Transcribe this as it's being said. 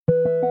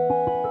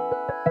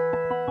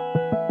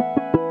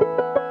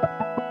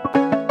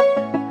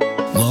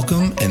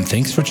and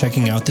thanks for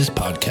checking out this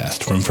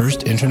podcast from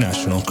First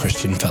International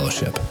Christian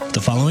Fellowship.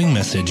 The following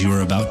message you are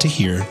about to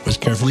hear was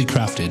carefully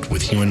crafted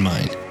with you in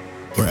mind.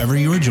 Wherever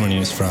you are joining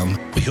us from,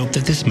 we hope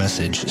that this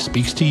message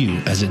speaks to you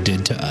as it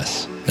did to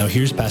us. Now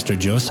here's Pastor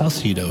Joe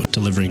Salcido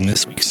delivering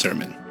this week's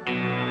sermon.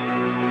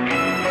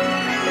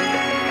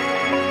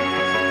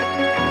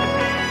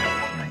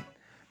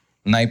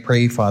 And I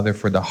pray, Father,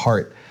 for the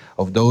heart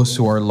of those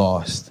who are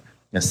lost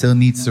that still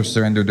needs to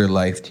surrender their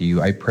life to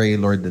you. I pray,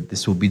 Lord, that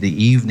this will be the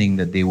evening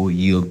that they will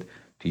yield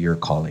to your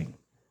calling.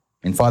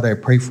 And Father, I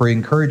pray for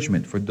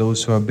encouragement for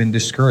those who have been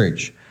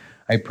discouraged.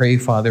 I pray,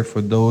 Father, for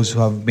those who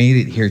have made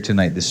it here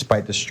tonight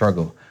despite the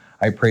struggle.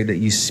 I pray that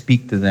you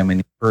speak to them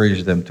and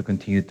encourage them to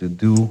continue to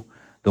do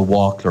the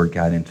walk, Lord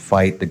God, and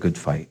fight the good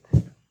fight.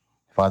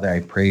 Father, I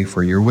pray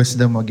for your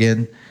wisdom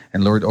again.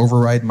 And Lord,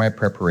 override my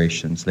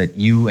preparations. Let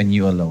you and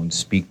you alone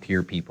speak to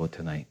your people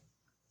tonight.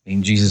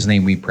 In Jesus'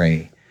 name we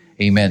pray.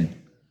 Amen.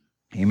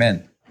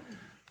 Amen.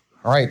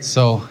 All right,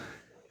 so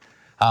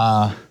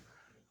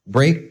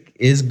break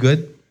is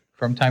good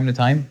from time to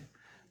time,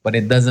 but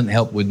it doesn't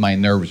help with my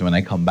nerves when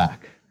I come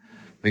back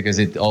because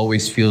it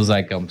always feels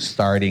like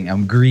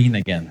I'm green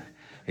again.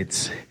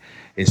 It's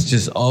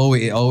just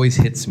always, it always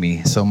hits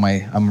me. So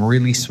I'm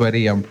really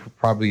sweaty. I'm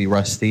probably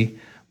rusty,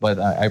 but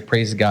I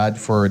praise God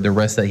for the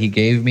rest that He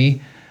gave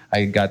me.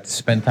 I got to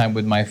spend time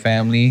with my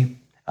family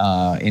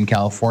in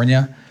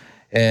California,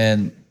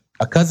 and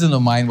a cousin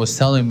of mine was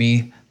telling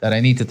me that I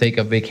need to take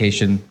a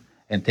vacation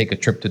and take a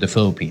trip to the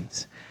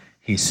Philippines.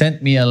 He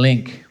sent me a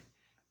link,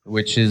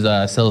 which is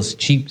sells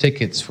cheap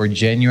tickets for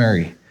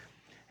January.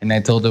 And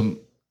I told him,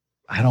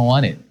 I don't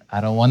want it.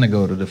 I don't want to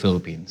go to the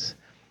Philippines.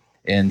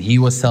 And he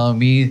was telling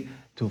me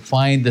to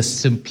find the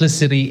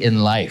simplicity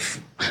in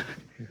life.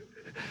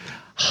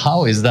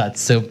 How is that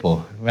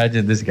simple?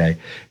 Imagine this guy.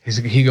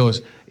 He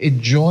goes,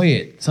 enjoy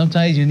it.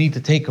 Sometimes you need to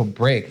take a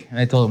break. And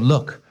I told him,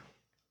 look,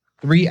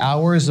 3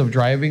 hours of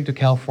driving to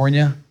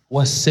California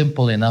was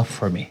simple enough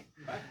for me.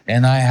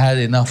 And I had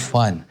enough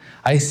fun.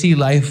 I see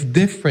life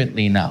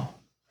differently now.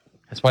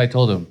 That's why I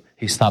told him.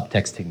 He stopped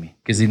texting me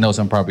because he knows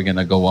I'm probably going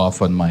to go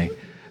off on my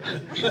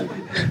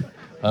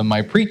on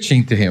my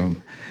preaching to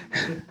him.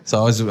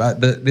 So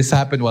this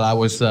happened while I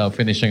was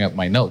finishing up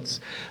my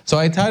notes. So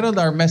I titled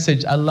our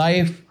message, A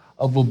Life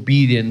of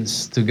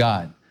Obedience to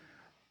God.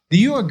 Do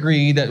you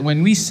agree that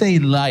when we say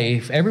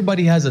life,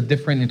 everybody has a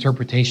different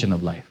interpretation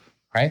of life,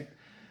 right?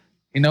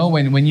 You know,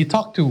 when you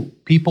talk to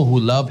people who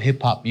love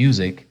hip-hop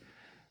music,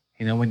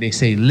 you know, when they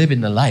say live in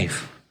the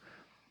life,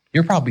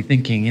 you're probably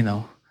thinking, you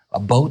know, a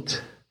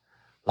boat,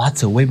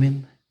 lots of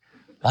women,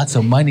 lots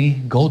of money,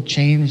 gold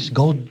chains,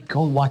 gold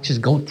watches,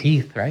 gold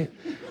teeth, right?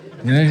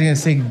 And they're going to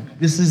say,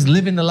 this is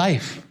living the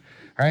life,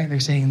 right?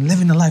 They're saying,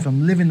 living the life,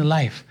 I'm living the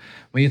life.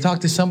 When you talk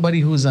to somebody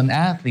who's an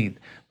athlete,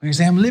 when you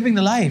say, I'm living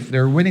the life,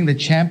 they're winning the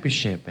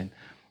championship and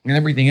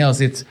everything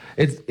else. It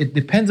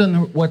depends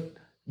on what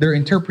their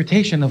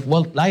interpretation of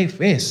what life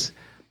is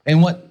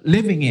and what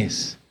living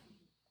is,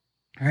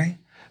 all right?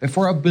 And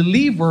for a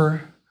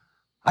believer,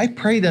 I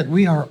pray that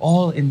we are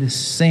all we're in the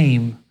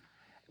same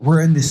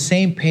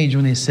page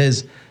when it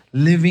says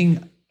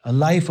living a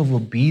life of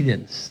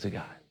obedience to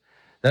God.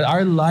 That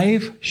our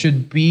life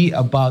should be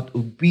about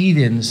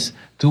obedience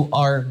to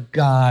our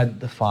God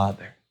the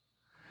Father.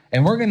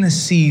 And we're going to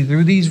see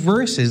through these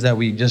verses that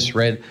we just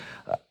read,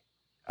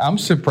 I'm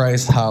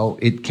surprised how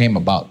it came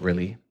about,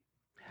 really.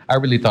 I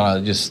really thought I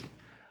was just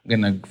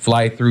going to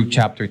fly through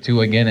chapter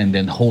 2 again and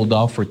then hold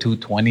off for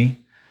 2:20.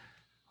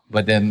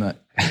 But then,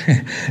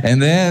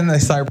 and then I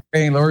started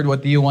praying, Lord,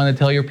 what do you want to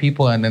tell your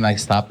people? And then I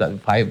stopped at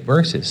 5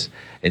 verses,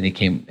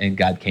 and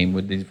God came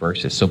with these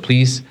verses. So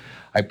please,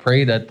 I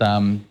pray that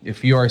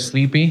if you are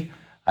sleepy,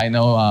 I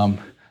know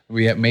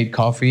we have made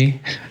coffee,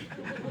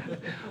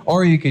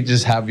 or you could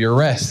just have your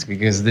rest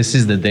because this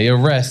is the day of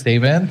rest.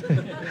 Amen.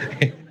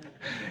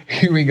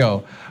 Here we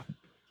go.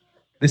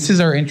 This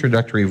is our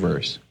introductory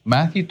verse,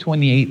 Matthew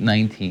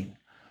 28:19.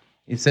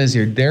 It says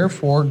here,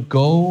 therefore,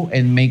 go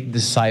and make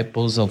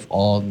disciples of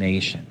all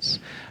nations.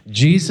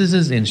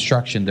 Jesus'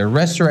 instruction, the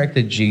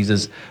resurrected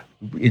Jesus,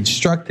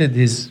 instructed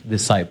his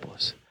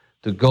disciples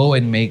to go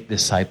and make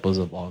disciples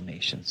of all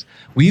nations.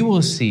 We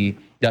will see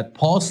that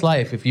Paul's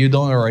life, if you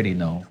don't already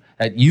know,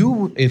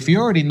 if you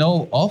already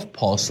know of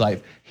Paul's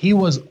life, he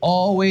was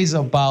always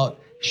about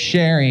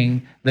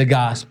sharing the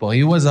gospel.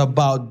 He was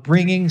about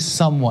bringing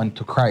someone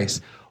to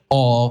Christ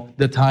all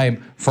the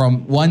time,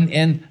 from one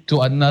end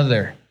to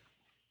another.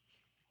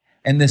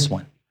 And this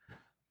one,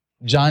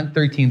 John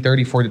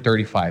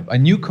 13:34-35. A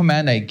new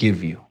command I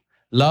give you,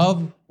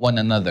 love one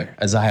another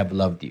as I have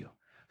loved you.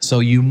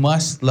 So you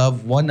must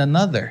love one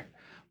another.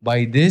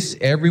 By this,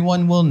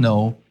 everyone will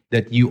know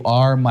that you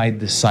are my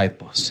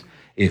disciples,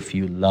 if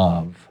you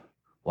love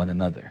one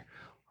another.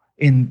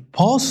 In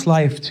Paul's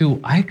life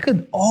too, I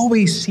could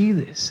always see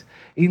this.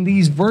 In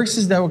these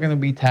verses that we're going to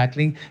be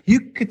tackling, you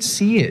could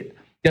see it,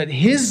 that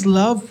his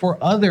love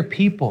for other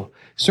people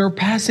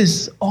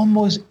surpasses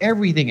almost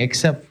everything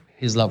except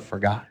his love for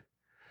God.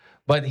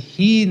 But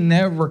he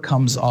never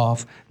comes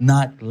off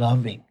not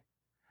loving.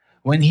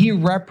 When he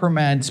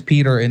reprimands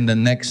Peter in the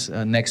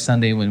next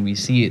Sunday when we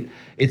see it,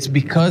 it's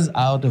because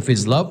out of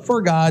his love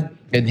for God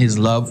and his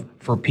love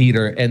for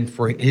Peter and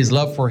for his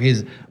love for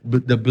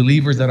the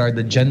believers that are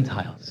the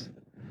Gentiles.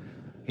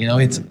 You know,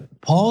 it's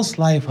Paul's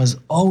life has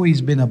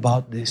always been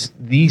about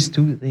these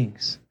two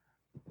things.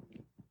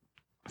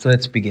 So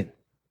let's begin.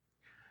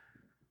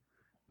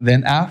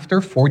 Then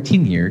after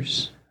 14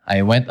 years,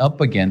 I went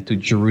up again to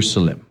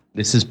Jerusalem.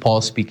 This is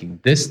Paul speaking,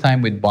 this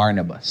time with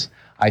Barnabas.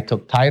 I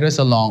took Titus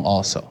along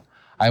also.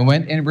 I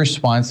went in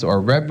response to a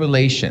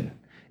revelation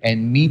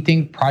and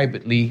meeting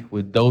privately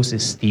with those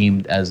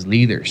esteemed as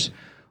leaders.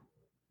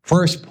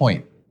 First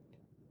point,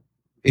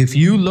 if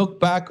you look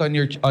back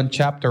on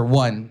chapter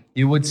 1,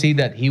 you would see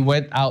that he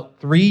went out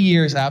 3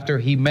 years after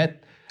he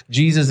met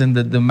Jesus in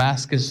the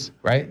Damascus,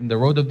 right? In the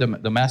road of the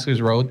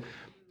Damascus road.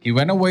 He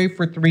went away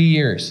for 3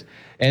 years.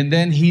 And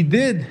then he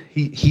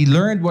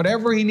learned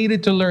whatever he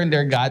needed to learn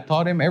there. God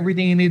taught him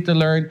everything he needed to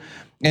learn.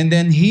 And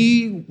then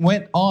he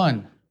went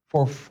on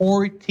for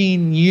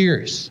 14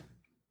 years.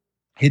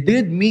 He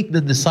did meet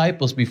the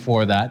disciples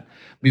before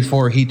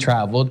he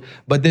traveled.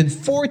 But then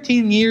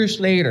 14 years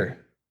later,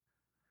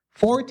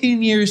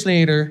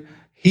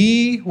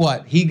 he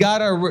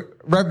got a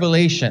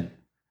revelation.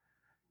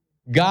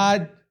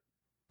 God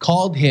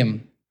called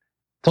him,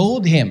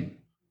 told him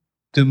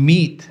to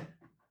meet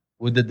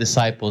with the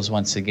disciples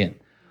once again.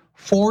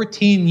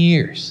 14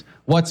 years.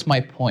 What's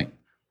my point?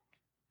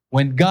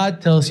 When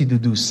God tells you to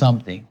do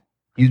something,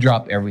 you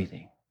drop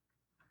everything.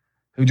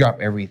 You drop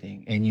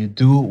everything and you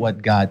do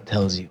what God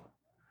tells you.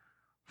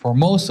 For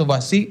most of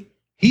us, see,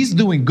 he's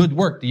doing good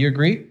work. Do you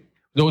agree?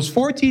 Those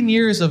 14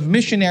 years of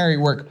missionary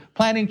work,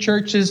 planting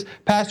churches,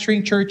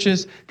 pastoring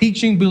churches,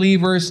 teaching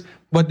believers,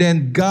 but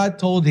then God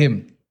told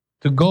him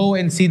to go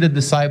and see the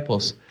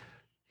disciples.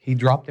 He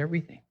dropped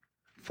everything.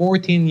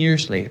 14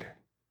 years later.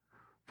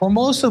 For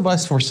most of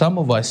us, for some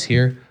of us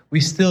here, we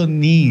still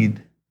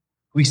need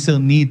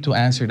to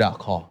answer that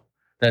call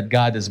that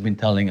God has been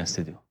telling us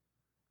to do.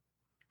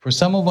 For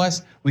some of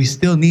us, we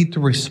still need to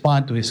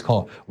respond to his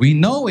call. We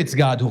know it's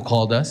God who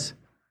called us.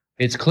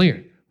 It's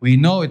clear. We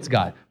know it's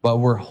God, but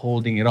we're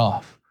holding it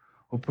off.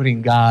 We're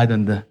putting God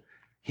on the,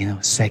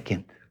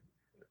 second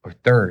or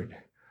third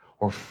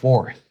or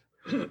fourth.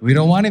 We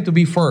don't want him to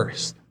be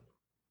first.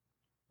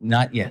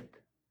 Not yet.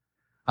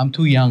 I'm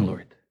too young,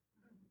 Lord.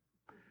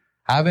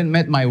 I haven't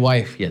met my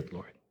wife yet,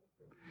 Lord.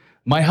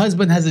 My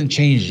husband hasn't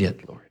changed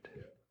yet, Lord.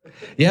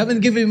 You haven't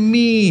given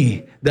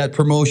me that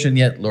promotion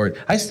yet, Lord.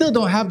 I still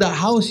don't have that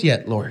house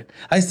yet, Lord.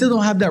 I still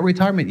don't have that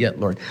retirement yet,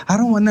 Lord. I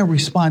don't want to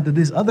respond to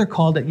this other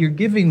call that you're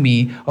giving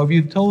me or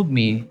you've told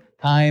me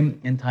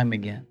time and time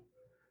again.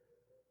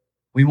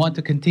 We want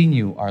to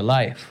continue our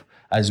life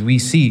as we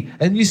see.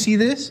 And you see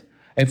this?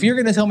 If you're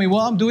going to tell me,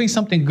 well, I'm doing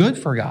something good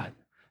for God.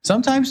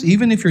 Sometimes,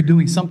 even if you're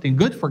doing something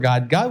good for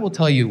God, God will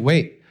tell you,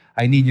 wait,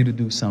 I need you to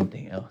do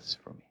something else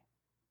for me.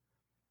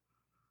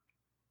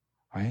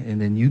 Right?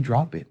 And then you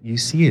drop it. You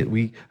see it.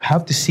 We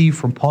have to see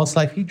from Paul's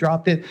life. He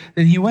dropped it.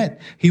 Then he went.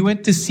 He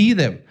went to see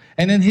them.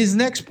 And then his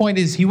next point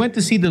is he went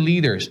to see the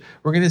leaders.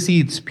 We're going to see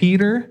it's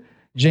Peter,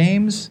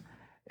 James,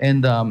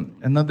 and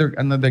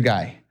another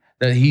guy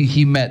that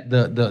he met,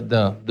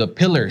 the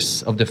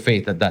pillars of the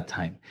faith at that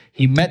time.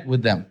 He met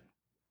with them.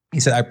 He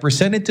said, I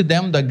presented to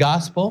them the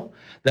gospel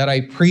that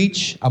I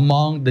preach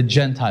among the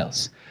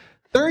Gentiles.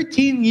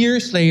 13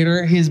 years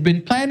later, he's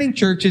been planting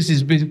churches,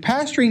 he's been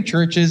pastoring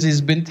churches,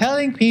 he's been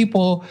telling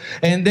people,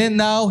 and then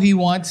now he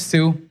wants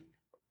to,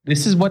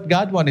 this is what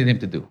God wanted him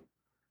to do.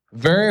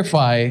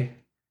 Verify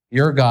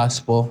your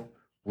gospel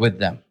with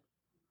them.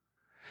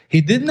 He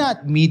did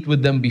not meet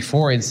with them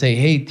before and say,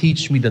 hey,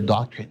 teach me the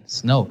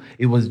doctrines. No,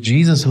 it was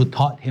Jesus who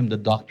taught him the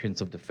doctrines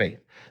of the faith.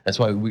 That's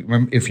why,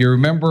 if you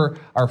remember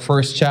our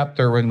first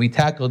chapter when we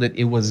tackled it,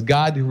 it was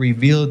God who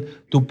revealed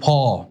to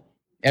Paul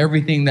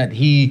everything that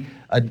he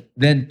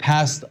then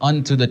passed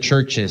on to the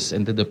churches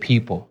and to the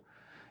people.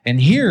 And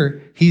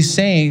here, he's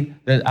saying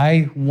that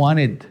I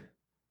wanted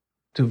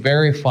to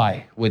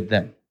verify with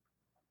them.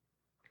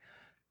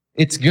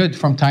 It's good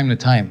from time to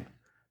time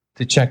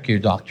to check your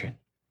doctrine.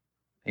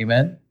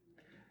 Amen?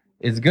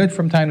 It's good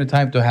from time to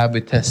time to have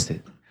it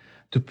tested,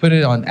 to put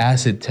it on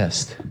acid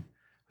test,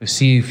 to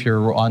see if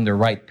you're on the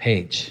right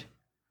page.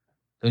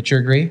 Don't you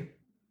agree?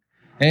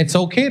 And it's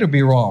okay to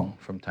be wrong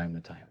from time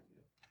to time.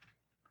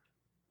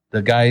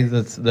 The guy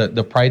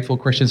the prideful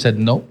Christian said,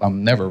 nope,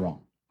 I'm never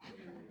wrong.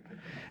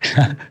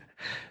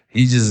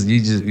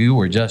 You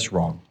were just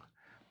wrong.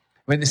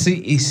 But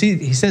he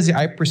says,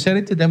 I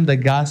presented to them the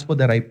gospel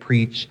that I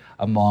preach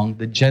among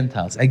the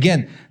Gentiles.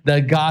 Again, the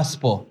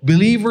gospel.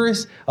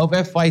 Believers of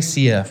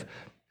FICF,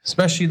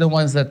 especially the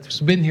ones that's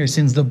been here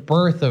since the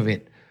birth of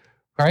it.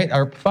 Right?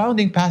 Our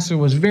founding pastor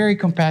was very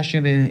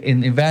compassionate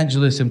in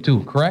evangelism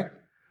too, correct?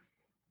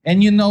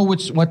 And you know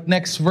what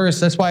next verse,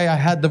 that's why I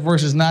had the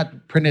verses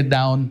not printed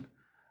down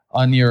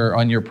on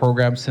your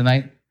programs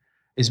tonight,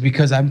 is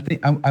because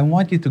I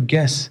want you to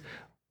guess,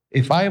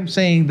 if I am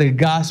saying the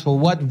gospel,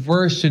 what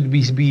verse should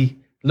we be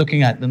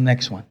looking at the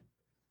next one?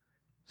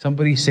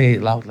 Somebody say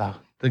it loud.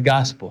 The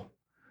gospel.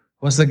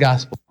 What's the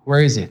gospel?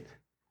 Where is it?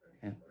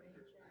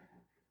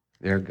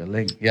 They're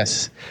galing.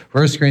 Yes.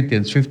 1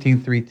 Corinthians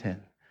 15:3-10.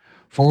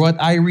 For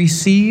what I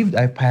received,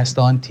 I passed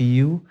on to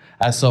you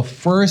as of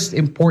first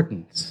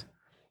importance,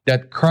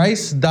 that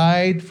Christ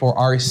died for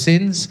our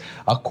sins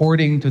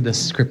according to the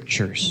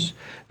Scriptures,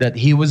 that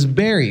he was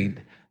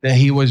buried, that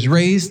he was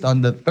raised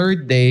on the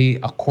third day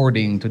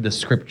according to the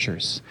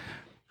Scriptures.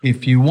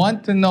 If you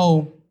want to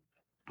know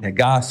the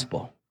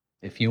gospel,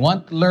 if you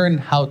want to learn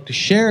how to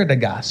share the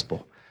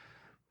gospel,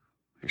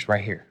 it's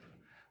right here.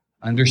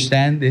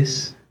 Understand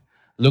this.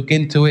 Look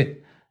into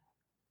it.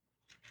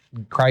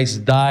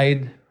 Christ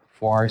died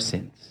for our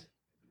sins.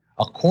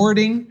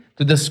 According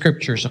to the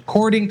Scriptures,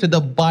 according to the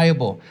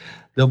Bible,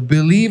 the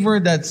believer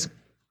that's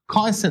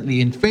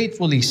constantly and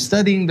faithfully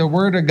studying the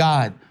Word of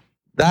God,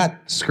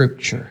 that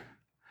Scripture,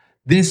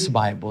 this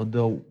Bible,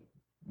 the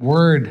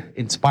Word,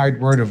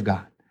 inspired Word of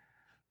God.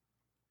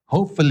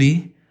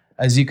 Hopefully,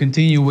 as you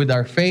continue with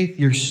our faith,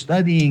 you're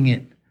studying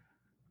it.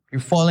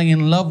 You're falling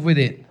in love with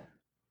it.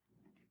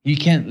 You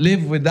can't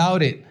live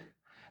without it.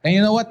 And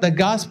you know what? The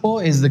gospel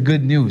is the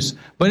good news.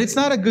 But it's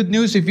not a good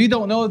news if you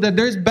don't know that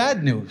there's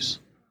bad news.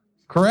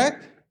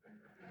 Correct?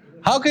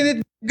 How can it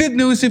be good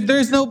news if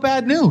there's no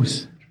bad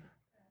news?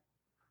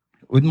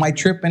 With my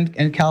trip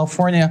in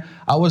California,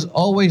 I was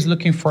always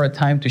looking for a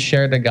time to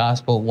share the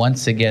gospel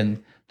once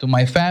again to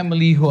my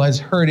family who has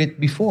heard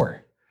it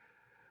before.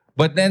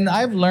 But then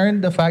I've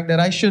learned the fact that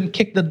I shouldn't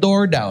kick the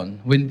door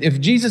down. If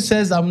Jesus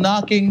says I'm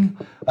knocking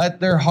at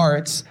their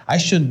hearts, I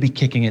shouldn't be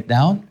kicking it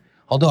down.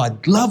 Although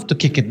I'd love to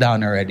kick it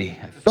down already.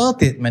 I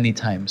felt it many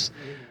times.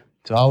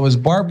 So I was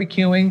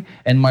barbecuing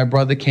and my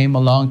brother came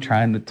along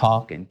trying to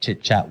talk and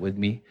chit-chat with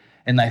me.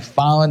 And I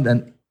found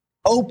an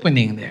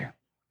opening there.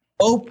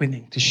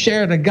 Opening to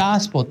share the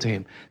gospel to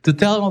him. To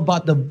tell him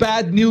about the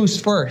bad news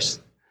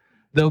first.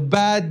 The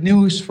bad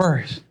news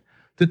first.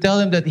 To tell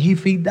him that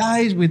if he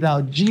dies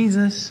without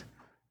Jesus,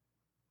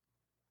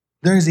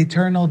 there's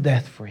eternal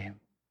death for him.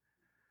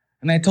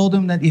 And I told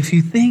him that if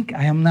you think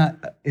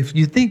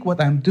what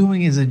I'm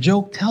doing is a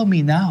joke, tell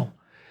me now.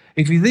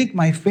 If you think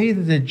my faith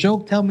is a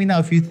joke, tell me now.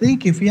 If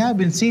you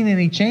haven't seen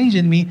any change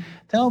in me,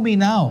 tell me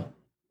now.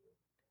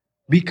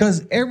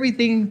 Because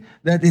everything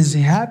that is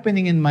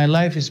happening in my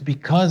life is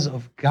because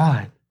of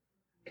God.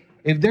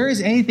 If there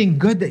is anything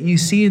good that you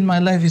see in my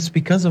life, it's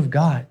because of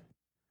God.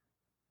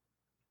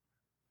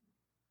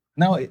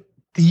 Now,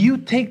 do you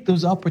take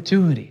those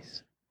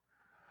opportunities?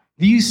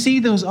 Do you see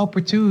those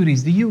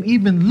opportunities? Do you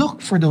even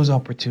look for those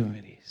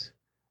opportunities?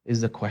 Is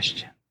the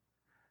question.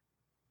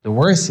 The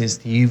worst is,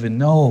 do you even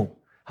know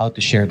how to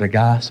share the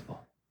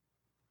gospel?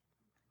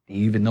 Do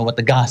you even know what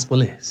the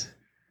gospel is?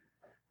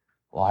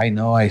 Well, I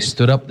know I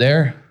stood up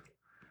there,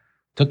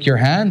 took your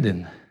hand,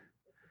 and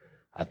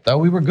I thought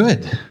we were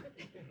good.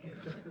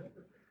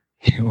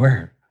 You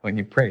were when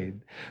you prayed.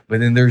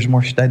 But then there's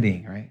more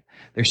studying, right?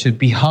 There should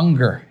be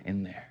hunger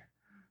in there.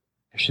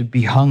 There should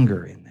be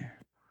hunger in there.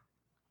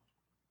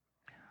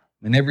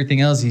 And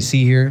everything else you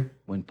see here,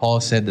 when Paul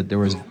said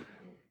that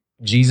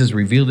Jesus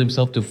revealed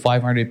himself to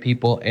 500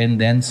 people and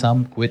then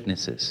some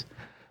witnesses.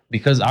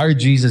 Because our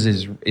Jesus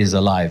is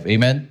alive.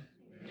 Amen?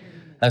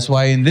 That's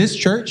why in this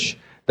church,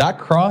 that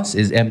cross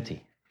is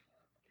empty.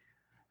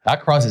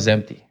 That cross is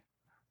empty.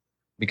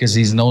 Because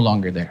he's no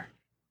longer there.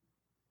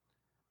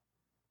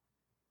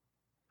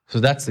 So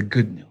that's the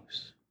good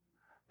news.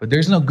 But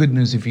there's no good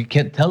news if you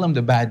can't tell them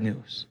the bad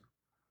news.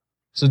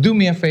 So do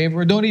me a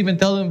favor, don't even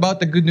tell them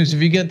about the good news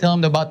if you can't tell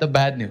them about the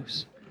bad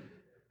news.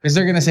 Because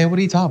they're going to say, what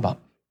are you talking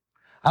about?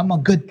 I'm a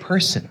good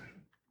person.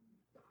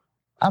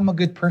 I'm a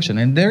good person.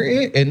 And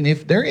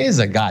if there is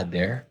a God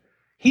there,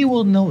 he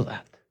will know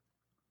that.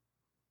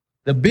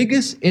 The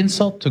biggest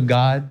insult to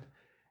God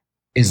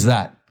is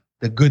that,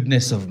 the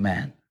goodness of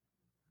man.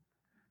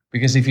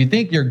 Because if you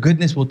think your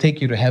goodness will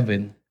take you to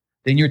heaven,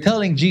 then you're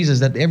telling Jesus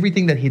that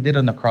everything that he did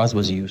on the cross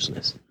was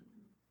useless.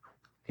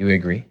 Do you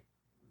agree?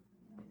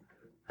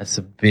 That's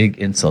a big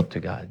insult to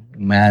God.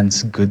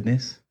 Man's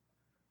goodness.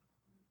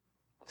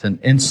 It's an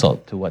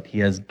insult to what he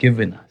has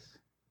given us.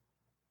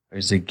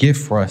 There's a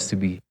gift for us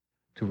to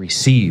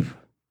receive.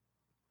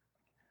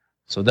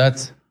 So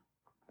that's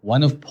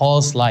one of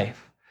Paul's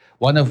life.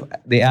 One of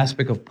the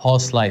aspects of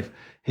Paul's life.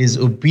 His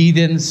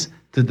obedience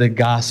to the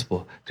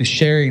gospel. To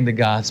sharing the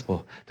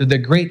gospel. To the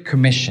Great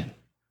Commission.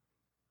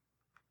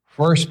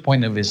 First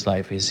point of his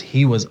life is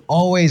he was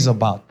always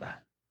about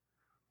that.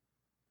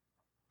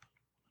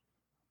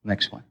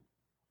 Next one.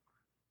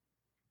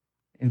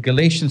 In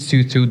Galatians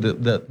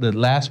 2:2, the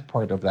last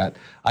part of that,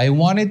 I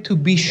wanted to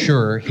be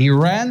sure. He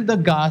ran the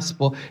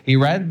gospel. He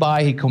ran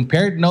by. He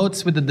compared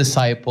notes with the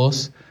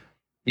disciples,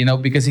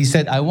 because he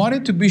said, I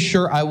wanted to be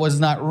sure I was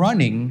not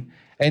running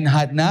and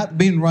had not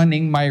been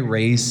running my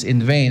race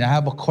in vain. I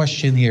have a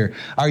question here.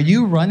 Are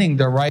you running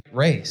the right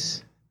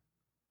race?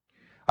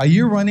 Are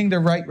you running the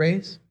right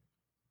race?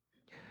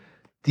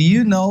 Do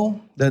you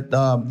know that,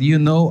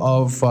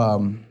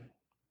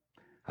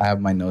 I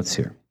have my notes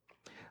here,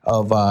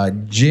 of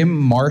Jim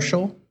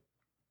Marshall,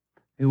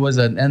 who was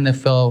an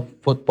NFL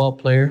football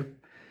player.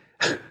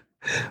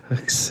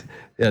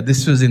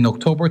 This was in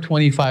October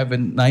 25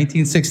 in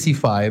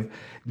 1965.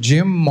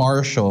 Jim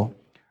Marshall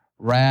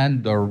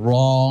ran the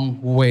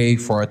wrong way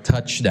for a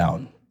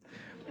touchdown.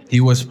 He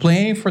was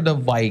playing for the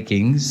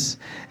Vikings,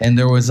 and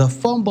there was a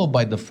fumble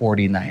by the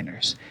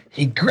 49ers.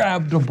 He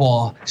grabbed the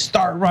ball,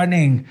 start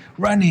running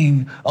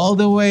all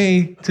the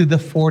way to the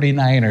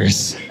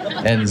 49ers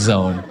end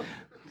zone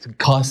to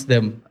cost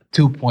them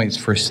 2 points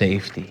for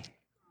safety.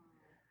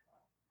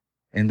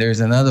 And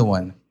there's another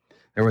one.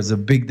 There was a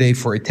big day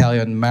for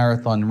Italian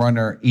marathon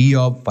runner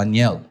Eyob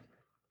Faniel,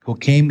 who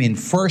came in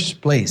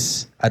first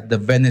place at the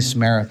Venice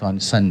Marathon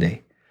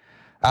Sunday.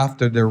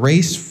 After the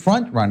race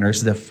front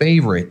runners, the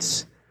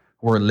favorites,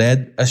 were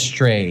led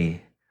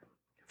astray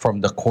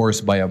from the course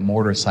by a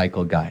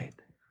motorcycle guide.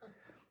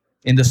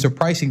 In the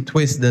surprising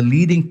twist, the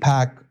leading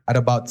pack at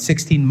about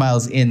 16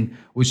 miles in,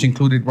 which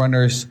included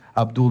runners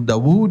Abdul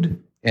Dawood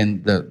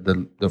and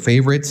the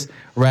favorites,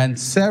 ran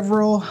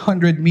several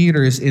hundred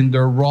meters in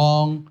the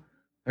wrong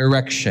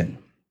direction.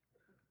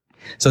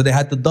 So they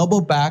had to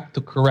double back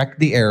to correct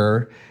the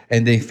error,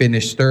 and they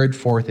finished third,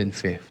 fourth, and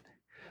fifth.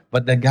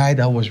 But the guy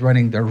that was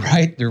running the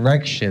right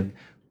direction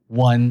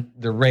won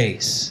the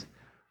race.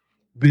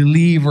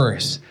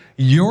 Believers,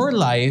 your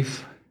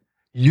life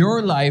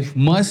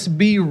must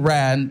be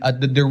ran at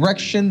the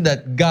direction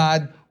that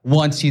God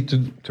wants you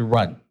to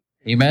run.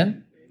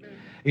 Amen?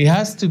 It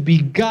has to be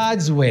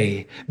God's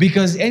way,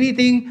 because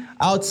anything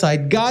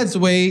outside God's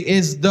way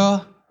is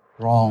the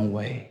wrong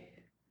way.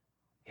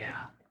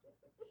 Yeah.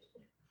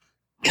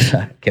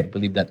 I can't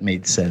believe that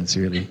made sense,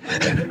 really.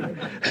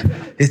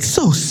 It's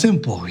so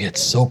simple, yet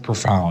so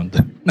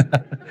profound.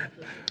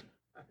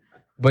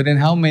 But then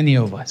how many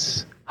of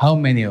us,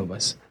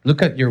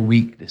 look at your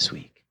week this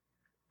week.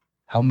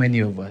 How many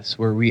of us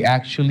were we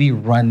actually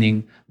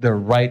running the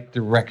right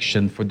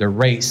direction for the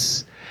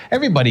race?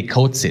 Everybody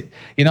quotes it.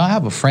 You know, I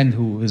have a friend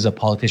who is a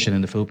politician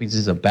in the Philippines.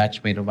 He's a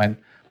batchmate of mine.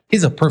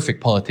 He's a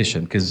perfect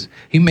politician because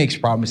he makes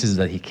promises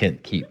that he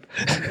can't keep.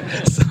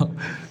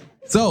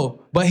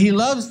 But he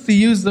loves to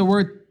use the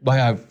word, "But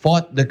I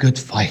fought the good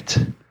fight."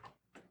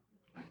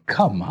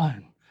 Come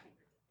on.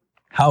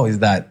 How is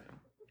that?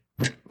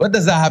 What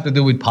does that have to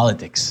do with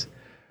politics?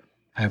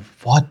 I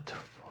fought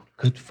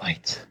a good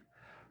fight.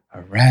 I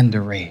ran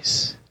the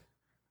race.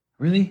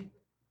 Really?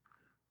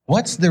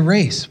 What's the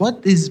race?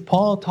 What is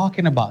Paul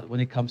talking about when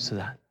it comes to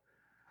that?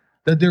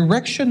 The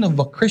direction of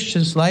a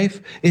Christian's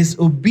life is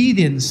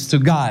obedience to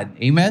God.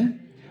 Amen?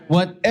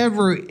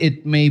 Whatever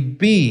it may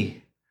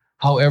be,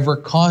 however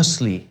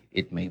costly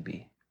it may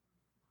be.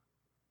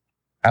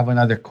 I have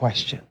another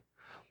question.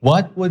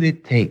 What would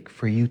it take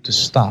for you to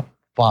stop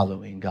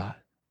following God?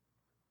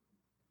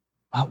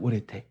 What would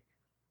it take?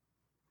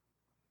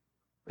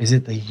 Is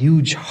it a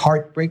huge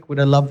heartbreak with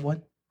a loved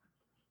one?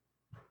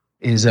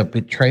 Is it a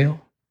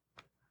betrayal?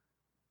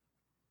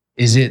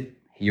 Is it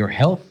your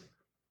health?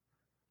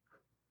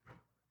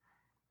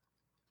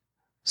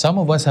 Some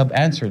of us have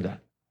answered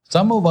that.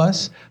 Some of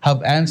us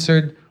have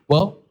answered,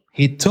 well,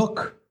 he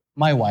took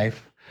my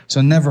wife,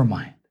 so never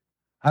mind.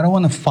 I don't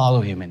want to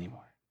follow him anymore.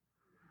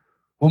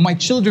 Well, my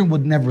children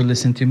would never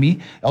listen to me.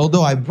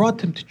 Although I brought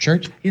them to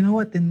church, you know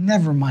what? Then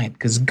never mind.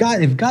 Because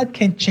God, if God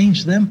can't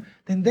change them,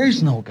 then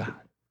there's no God.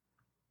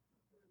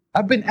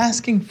 I've been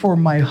asking for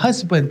my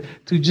husband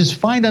to just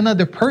find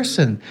another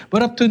person,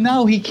 but up to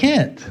now, he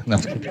can't. No,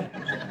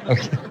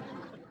 okay.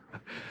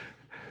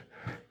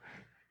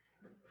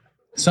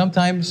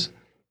 Sometimes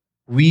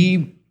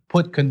we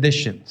put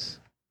conditions,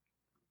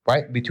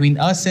 right, between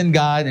us and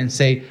God and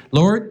say,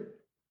 Lord,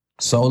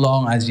 so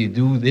long as you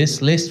do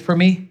this list for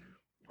me,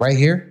 right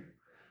here,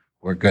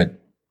 we're good.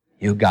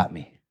 You got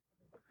me.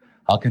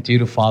 I'll continue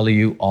to follow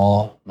you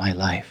all my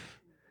life.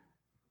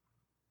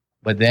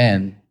 But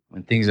then,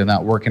 when things are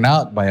not working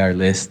out by our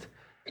list,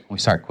 we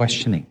start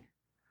questioning.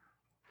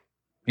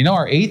 You know,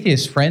 our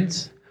atheist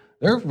friends,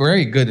 they're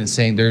very good in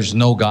saying there's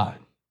no God,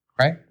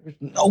 right?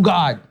 There's no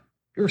God.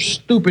 You're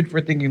stupid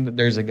for thinking that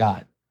there's a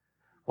God.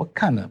 What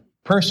kind of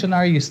person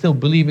are you still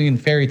believing in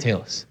fairy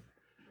tales?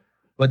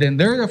 But then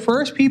they're the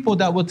first people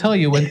that will tell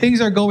you when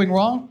things are going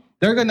wrong,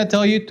 they're going to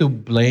tell you to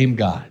blame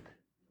God.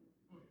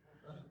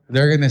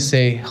 They're going to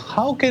say,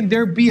 how can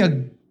there be a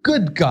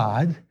good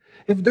God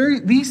if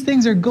these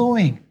things are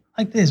going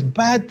like this?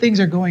 Bad things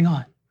are going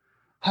on.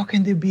 How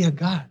can there be a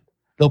God?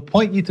 They'll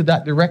point you to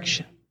that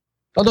direction.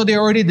 Although they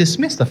already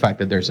dismissed the fact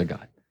that there's a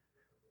God.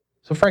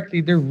 So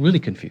frankly, they're really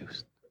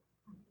confused.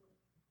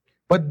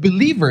 But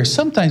believers,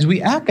 sometimes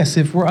we act as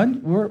if we're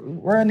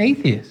an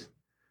atheist.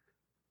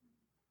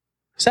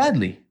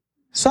 Sadly,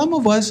 some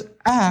of us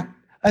act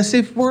as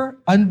if we're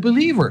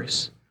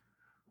unbelievers.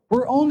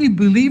 We're only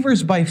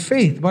believers by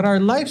faith, but our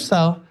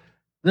lifestyle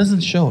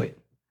doesn't show it.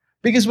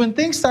 Because when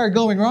things start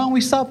going wrong, we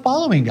stop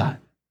following God.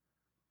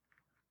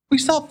 We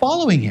stop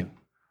following Him.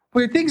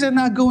 Where things are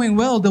not going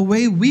well the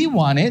way we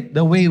want it,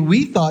 the way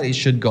we thought it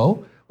should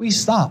go, we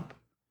stop.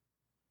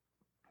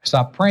 We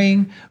stop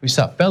praying. We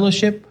stop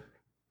fellowship.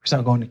 We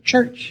stop going to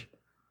church.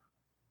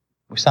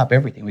 We stop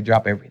everything. We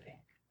drop everything.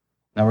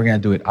 Now we're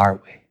going to do it our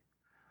way.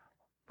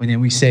 But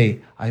then we say,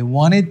 I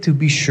wanted to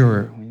be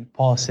sure. When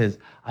Paul says,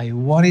 I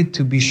wanted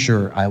to be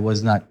sure I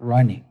was not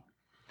running.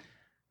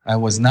 I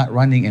was not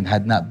running and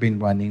had not been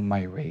running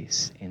my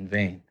race in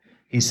vain.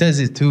 He says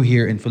it too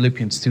here in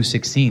Philippians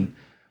 2:16.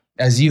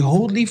 As you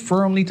hold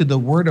firmly to the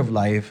word of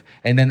life,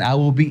 and then I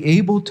will be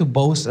able to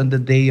boast on the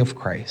day of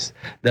Christ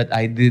that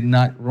I did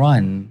not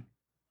run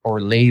or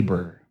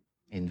labor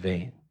in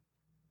vain.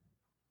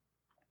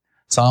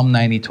 Psalm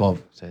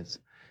 90:12 says,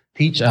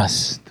 teach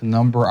us to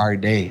number our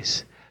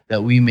days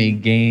that we may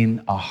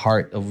gain a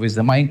heart of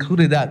wisdom. I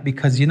included that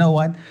because you know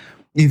what?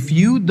 If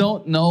you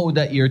don't know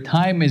that your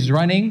time is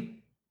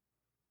running,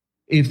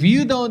 if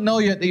you don't know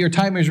yet that your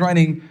time is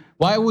running,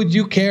 why would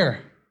you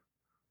care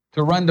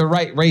to run the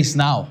right race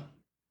now?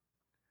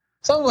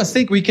 Some of us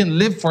think we can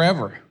live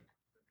forever.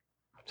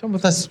 Some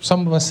of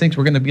us think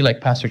we're going to be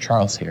like Pastor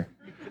Charles here.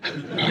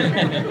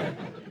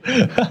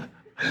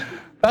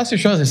 Pastor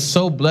Charles is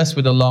so blessed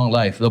with a long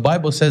life. The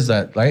Bible says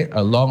that, right?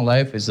 A long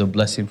life is a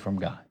blessing from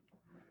God.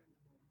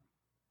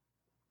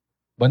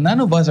 But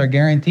none of us are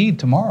guaranteed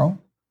tomorrow.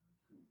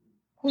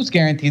 Who's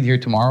guaranteed here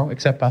tomorrow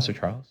except Pastor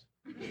Charles?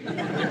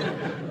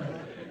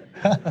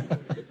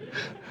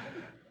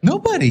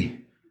 Nobody.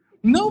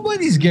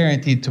 Nobody's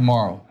guaranteed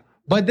tomorrow.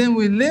 But then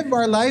we live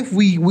our life,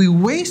 we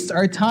waste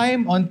our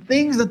time on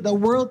things that the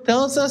world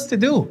tells us to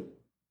do.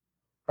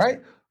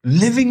 Right?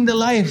 Living the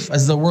life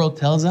as the world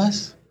tells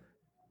us.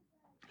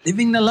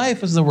 Living the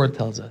life as the word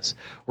tells us.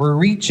 We're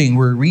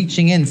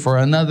reaching in for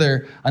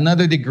another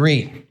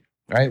degree.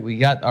 Right? We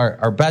got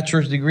our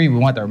bachelor's degree. We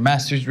want our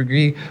master's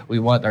degree. We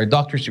want our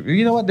doctor's degree.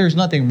 You know what? There's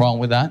nothing wrong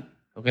with that.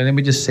 Okay, let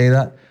me just say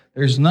that.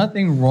 There's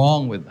nothing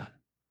wrong with that.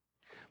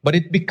 But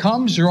it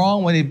becomes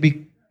wrong when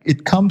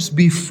it comes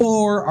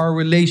before our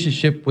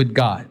relationship with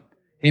God.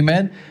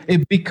 Amen?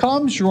 It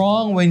becomes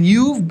wrong when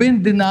you've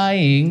been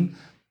denying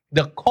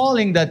the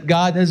calling that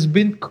God has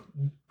been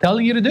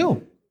telling you to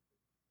do.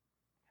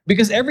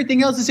 Because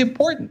everything else is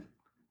important.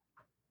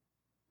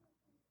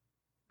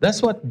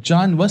 That's what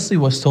John Wesley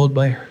was told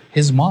by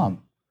his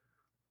mom.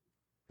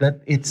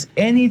 That it's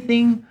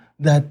anything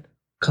that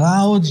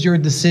clouds your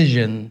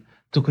decision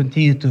to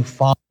continue to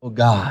follow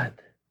God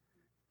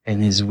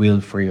and His will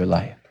for your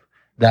life.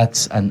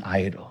 That's an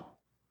idol.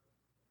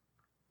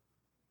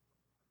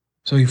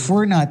 So if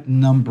we're not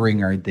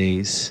numbering our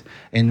days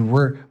and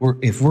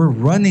if we're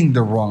running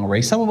the wrong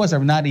race, some of us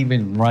are not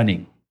even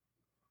running.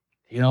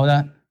 You know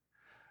that?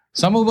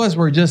 Some of us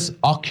were just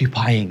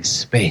occupying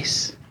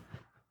space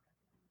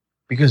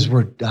because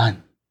we're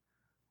done.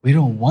 We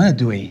don't want to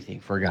do anything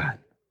for God.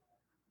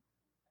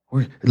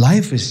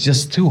 Life is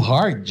just too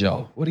hard,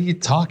 Joe. What are you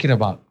talking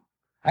about?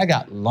 I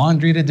got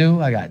laundry to do.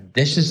 I got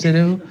dishes to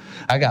do.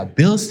 I got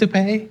bills to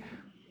pay.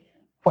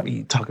 What are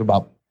you talking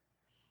about?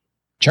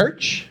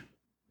 Church?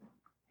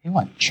 You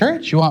want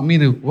church? You want me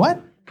to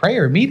what?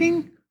 Prayer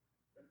meeting?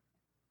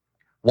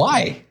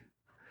 Why?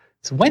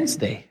 It's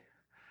Wednesday.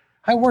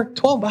 I work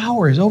 12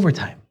 hours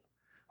overtime.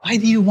 Why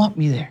do you want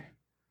me there?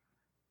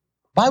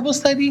 Bible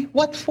study?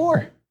 What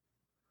for?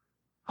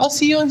 I'll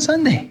see you on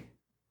Sunday.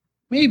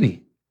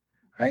 Maybe.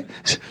 Right?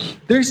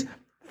 There's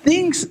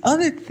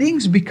other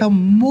things become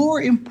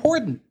more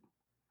important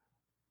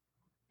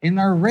in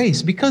our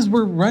race because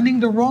we're running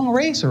the wrong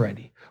race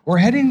already. We're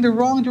heading the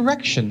wrong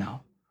direction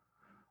now.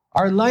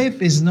 Our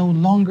life is no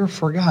longer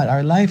for God.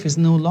 Our life is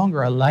no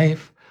longer a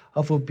life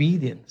of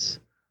obedience.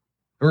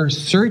 We're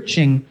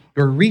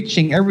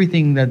reaching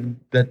everything that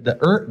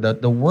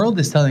the world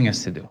is telling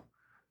us to do.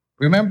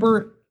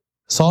 Remember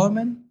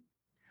Solomon?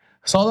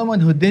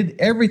 Solomon who did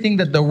everything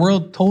that the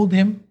world told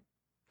him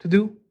to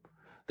do.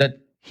 That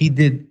he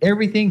did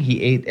everything,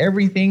 he ate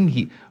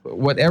everything,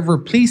 whatever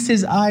pleased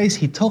his eyes,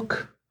 he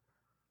took.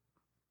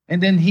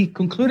 And then he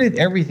concluded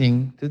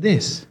everything to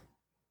this.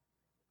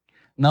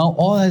 Now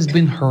all has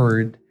been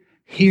heard.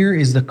 Here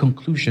is the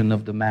conclusion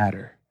of the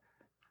matter.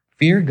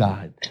 Fear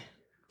God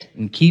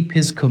and keep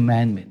His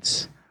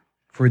commandments,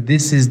 for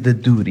this is the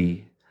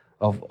duty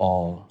of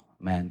all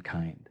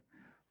mankind.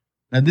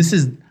 Now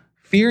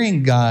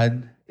fearing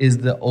God is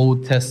the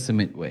Old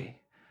Testament way.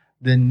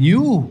 The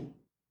New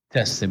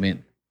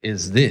Testament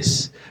is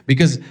this.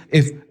 Because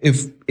if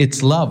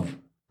it's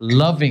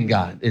loving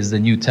God is the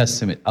New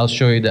Testament. I'll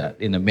show you that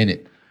in a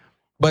minute.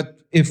 But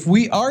if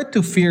we are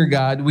to fear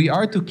God, we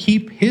are to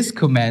keep His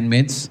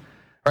commandments,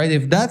 right?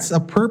 If that's a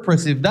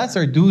purpose, if that's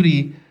our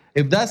duty,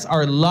 if that's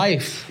our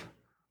life,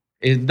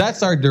 if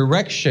that's our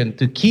direction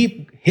to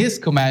keep His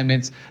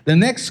commandments, the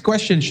next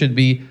question should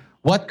be,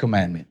 what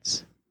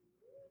commandments?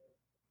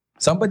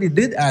 Somebody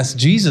did ask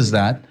Jesus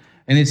that,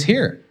 and it's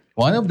here.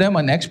 One of them,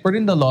 an expert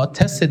in the law,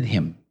 tested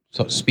Him.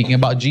 So speaking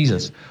about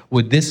Jesus,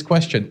 with this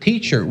question,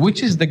 Teacher,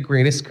 which is the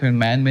greatest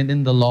commandment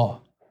in the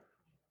law?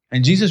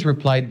 And Jesus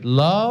replied,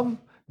 love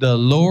the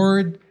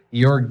Lord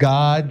your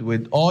God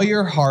with all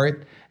your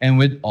heart and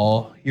with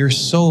all your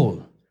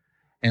soul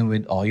and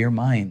with all your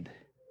mind.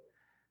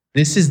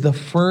 This is the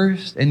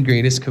first and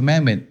greatest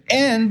commandment.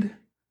 And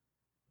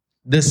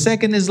the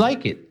second is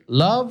like it.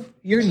 Love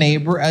your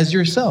neighbor as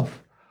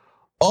yourself.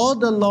 All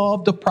the law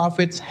of the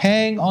prophets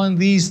hang on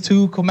these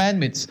two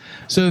commandments.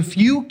 So if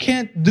you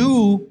can't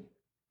do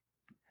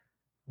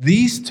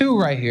these two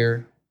right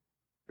here,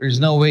 there's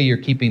no way you're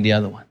keeping the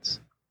other ones.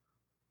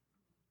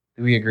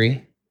 Do we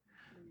agree?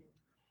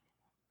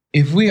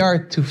 If we are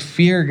to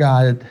fear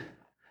God,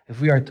 if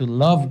we are to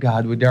love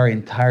God with our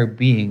entire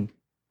being,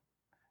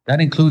 that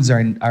includes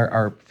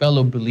our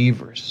fellow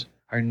believers,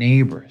 our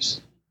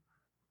neighbors.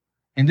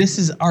 And this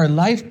is our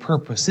life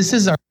purpose. This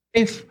is our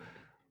life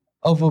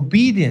of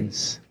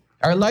obedience.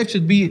 Our life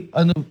should be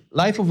a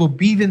life of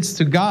obedience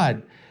to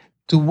God.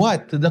 To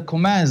what? To the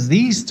commands,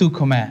 these two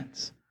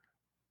commands.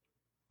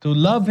 To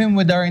love Him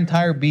with our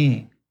entire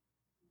being.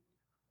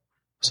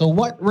 So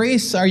what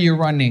race are you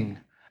running?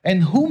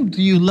 And whom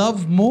do you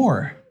love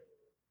more?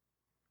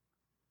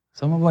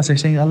 Some of us are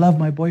saying, I love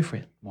my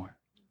boyfriend more.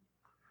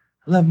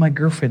 I love my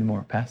girlfriend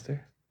more,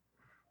 Pastor.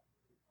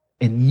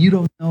 And you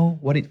don't know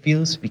what it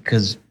feels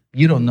because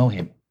you don't know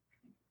him.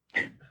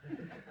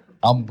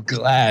 I'm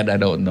glad I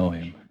don't know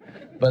him.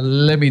 But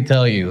let me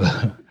tell you,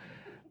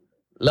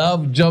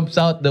 love jumps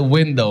out the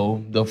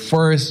window the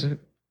first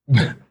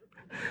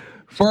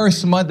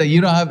month that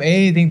you don't have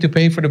anything to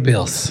pay for the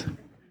bills.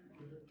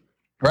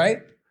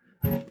 Right?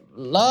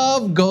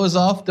 Love goes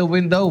off the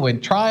window when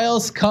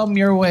trials come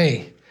your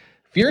way.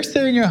 If you're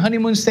still in your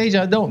honeymoon stage,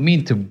 I don't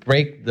mean to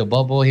break the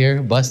bubble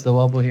here, bust the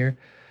bubble here,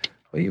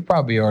 but you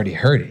probably already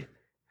heard it.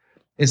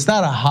 It's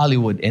not a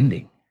Hollywood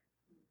ending.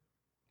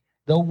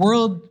 The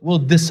world will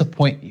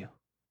disappoint you,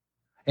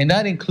 and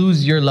that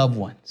includes your loved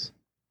ones.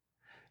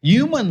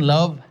 Human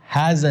love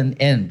has an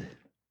end.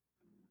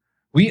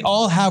 We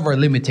all have our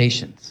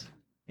limitations.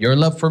 Your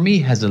love for me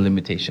has a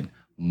limitation.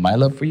 My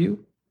love for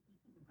you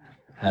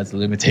has a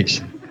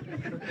limitation.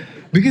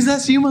 Because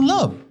that's human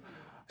love.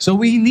 So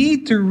we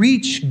need to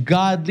reach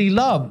godly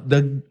love.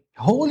 The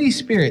Holy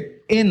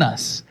Spirit in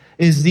us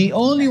is the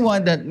only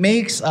one that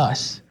makes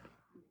us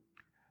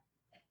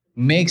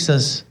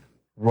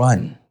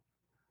run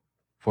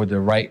for the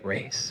right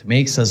race,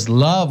 makes us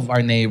love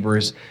our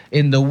neighbors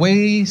in the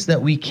ways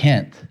that we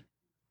can't.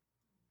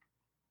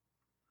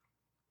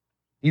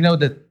 You know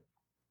that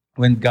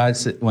when God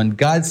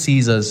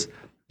sees us,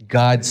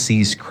 God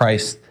sees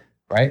Christ,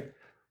 right?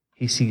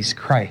 He sees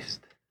Christ.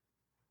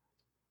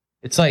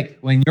 It's like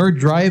when you're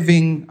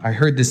driving, I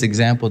heard this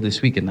example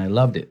this week and I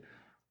loved it.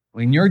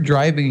 When you're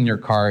driving in your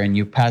car and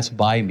you pass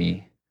by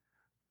me,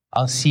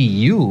 I'll see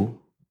you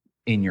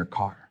in your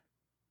car.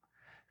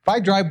 If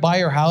I drive by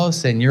your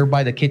house and you're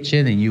by the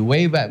kitchen and you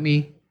wave at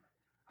me,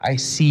 I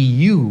see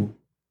you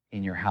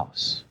in your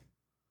house.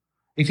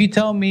 If you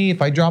tell me,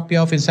 if I drop you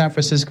off in San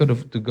Francisco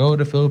to go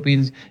to the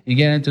Philippines, you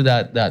get into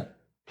that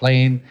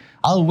plane,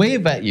 I'll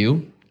wave at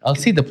you. I'll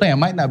see the plane. I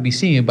might not be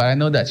seeing it, but I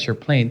know that's your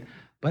plane.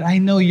 But I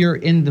know you're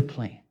in the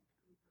plane.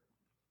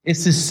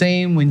 It's the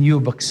same when you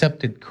have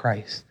accepted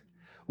Christ.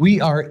 We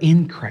are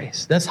in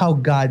Christ. That's how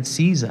God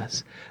sees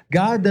us.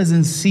 God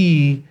doesn't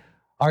see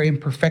our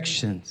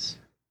imperfections.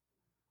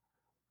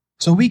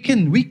 So we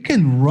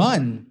can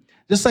run.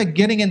 Just like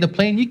getting in the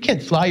plane, you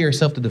can't fly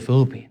yourself to the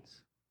Philippines.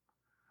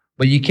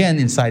 But you can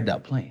inside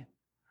that plane.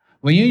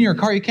 When you're in your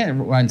car, you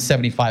can't run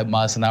 75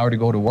 miles an hour to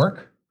go to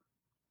work.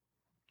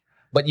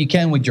 But you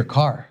can with your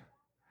car.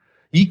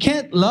 You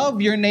can't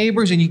love your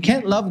neighbors and you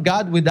can't love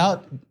God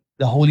without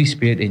the Holy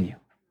Spirit in you.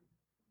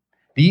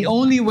 The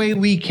only way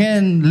we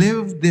can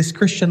live this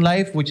Christian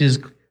life, which is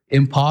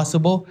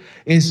impossible,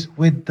 is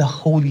with the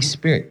Holy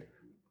Spirit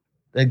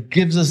that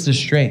gives us the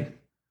strength.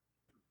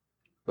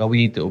 But we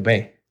need to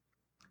obey.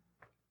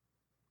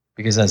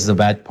 Because that's the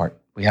bad part.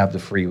 We have the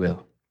free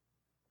will.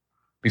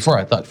 Before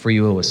I thought free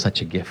will was such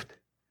a gift.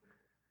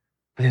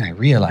 But then I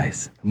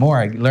realized, the more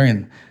I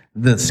learn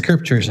the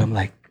scriptures, I'm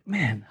like,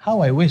 man, how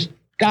I wish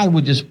God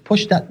would just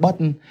push that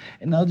button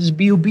and I'll just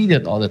be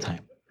obedient all the time.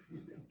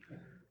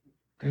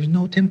 There's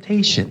no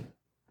temptation.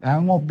 I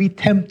won't be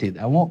tempted.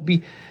 I won't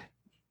be,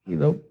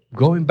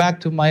 going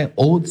back to my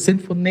old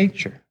sinful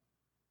nature.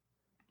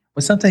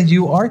 But sometimes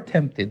you are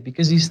tempted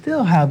because you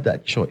still have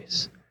that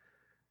choice.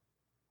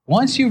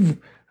 Once you've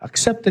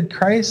accepted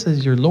Christ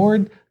as your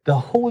Lord, the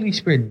Holy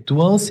Spirit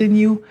dwells in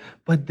you,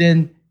 but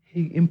then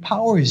He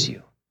empowers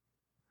you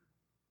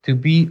to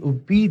be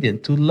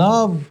obedient, to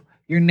love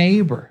your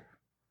neighbor,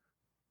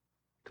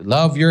 to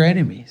love your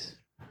enemies.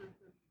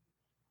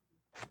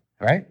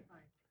 Right?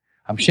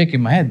 I'm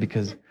shaking my head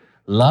because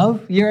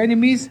love your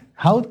enemies,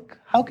 how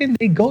can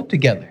they go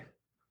together?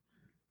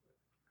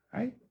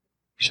 Right?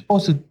 You're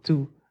supposed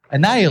to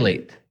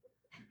annihilate,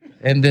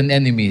 and then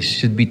enemies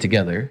should be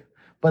together.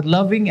 But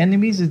loving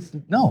enemies, it's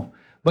no.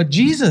 But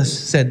Jesus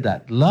said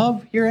that,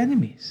 love your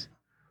enemies.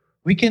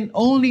 We can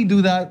only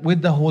do that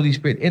with the Holy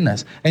Spirit in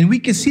us. And we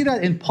can see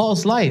that in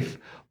Paul's life.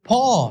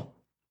 Paul,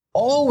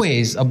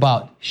 always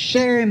about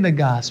sharing the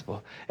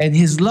gospel. And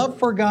his love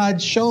for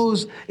God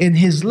shows in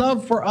his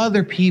love for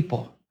other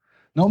people.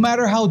 No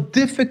matter how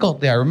difficult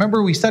they are.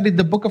 Remember, we studied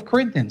the book of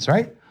Corinthians,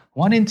 right?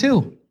 1 and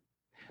 2.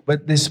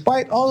 But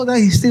despite all of that,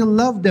 he still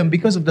loved them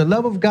because of the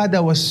love of God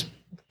that was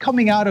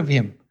coming out of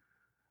him.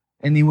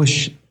 And he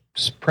was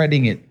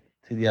spreading it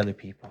to the other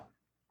people.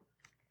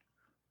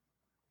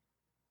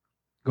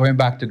 Going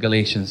back to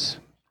Galatians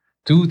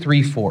 2,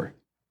 3, 4.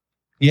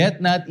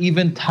 Yet not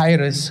even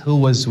Titus, who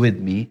was with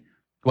me,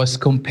 was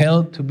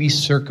compelled to be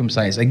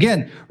circumcised.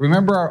 Again,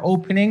 remember our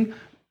opening?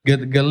 The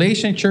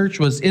Galatian church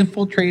was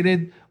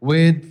infiltrated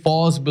with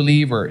false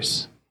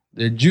believers.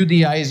 The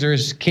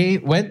Judaizers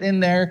went in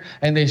there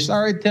and they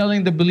started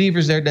telling the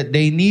believers there that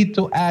they need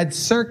to add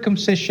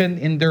circumcision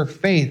in their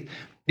faith.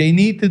 They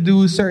need to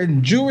do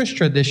certain Jewish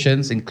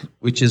traditions,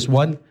 which is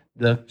one,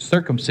 the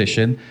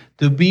circumcision,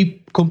 to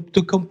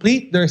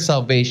complete their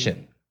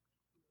salvation.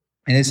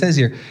 And it says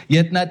here,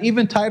 yet not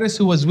even Titus,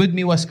 who was with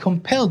me, was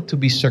compelled to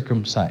be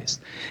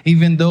circumcised,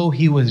 even though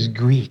he was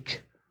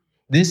Greek.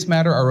 This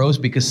matter arose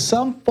because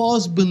some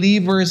false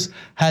believers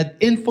had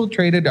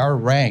infiltrated our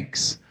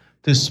ranks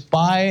to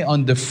spy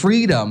on the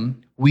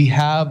freedom we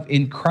have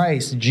in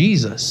Christ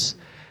Jesus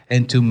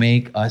and to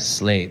make us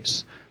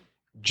slaves.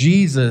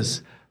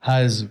 Jesus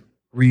has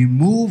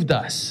removed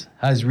us,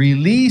 has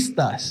released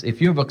us. If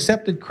you have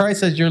accepted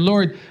Christ as your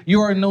Lord, you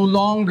are no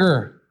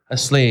longer a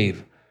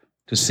slave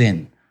to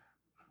sin.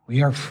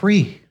 We are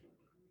free.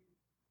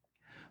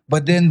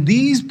 But then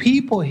these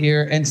people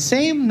here, and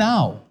same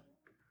now,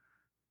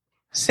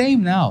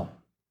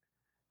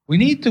 we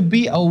need to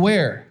be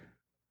aware.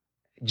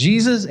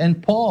 Jesus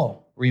and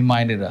Paul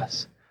reminded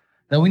us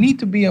that we need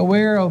to be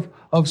aware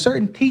of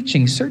certain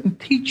teachings, certain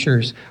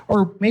teachers,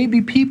 or maybe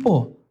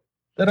people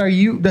that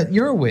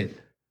you're with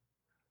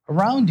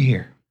around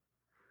here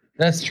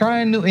that's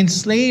trying to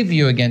enslave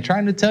you again,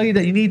 trying to tell you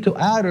that you need to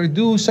add or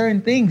do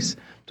certain things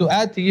to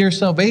add to your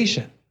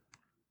salvation.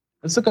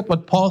 Let's look at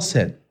what Paul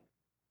said.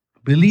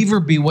 Believer,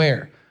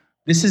 beware.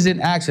 This is in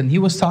Acts, and he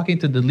was talking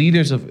to the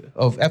leaders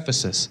of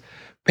Ephesus.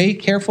 Pay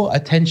careful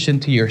attention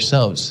to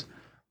yourselves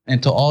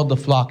and to all the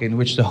flock in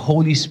which the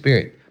Holy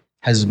Spirit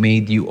has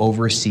made you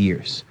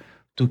overseers,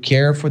 to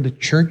care for the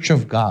church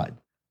of God,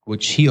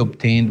 which he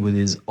obtained with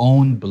his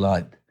own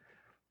blood.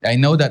 I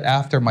know that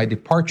after my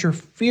departure,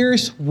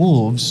 fierce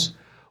wolves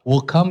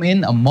will come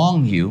in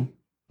among you,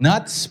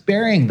 not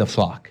sparing the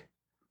flock.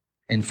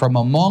 And from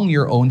among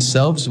your own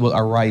selves will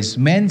arise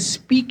men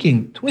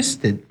speaking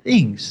twisted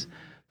things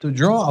to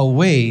draw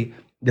away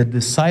the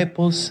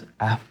disciples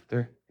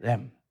after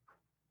them.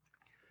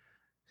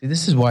 See,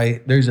 this is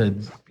why there's a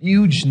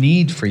huge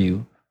need for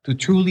you to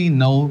truly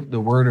know the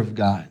Word of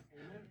God.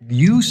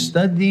 You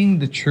studying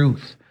the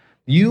truth,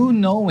 you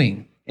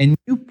knowing, and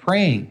you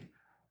praying.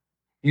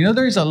 You know,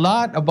 there's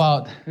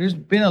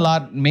been a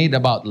lot made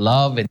about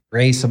love and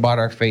grace about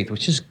our faith,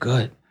 which is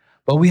good.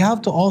 But we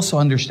have to also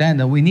understand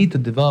that we need to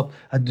develop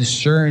a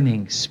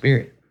discerning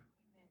spirit.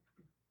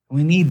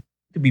 We need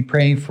to be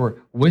praying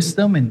for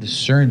wisdom and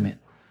discernment.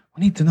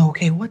 We need to know,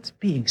 okay, what's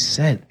being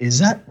said? Is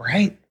that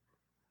right?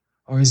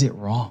 Or is it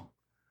wrong?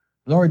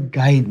 Lord,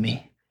 guide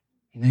me.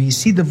 You know, you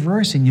see the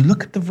verse and you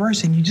look at the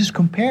verse and you just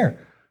compare.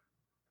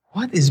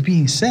 What is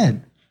being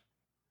said?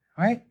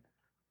 Right?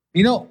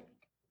 You know,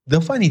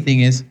 the funny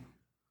thing is,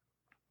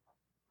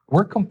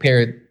 God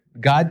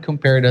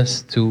compared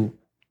us to,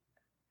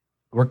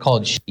 we're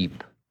called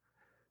sheep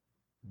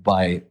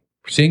by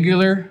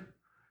singular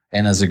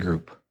and as a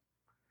group.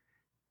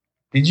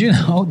 Did you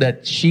know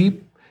that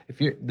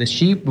the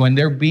sheep, when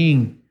they're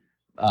being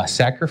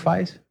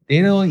sacrificed,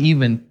 they don't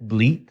even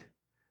bleat.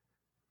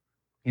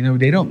 You know,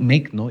 they don't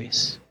make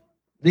noise.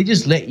 They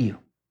just let you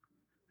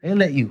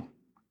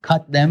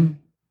cut them,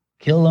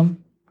 kill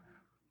them,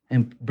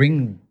 and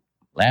bring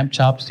lamb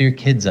chops to your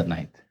kids at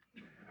night.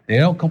 They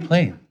don't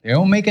complain. They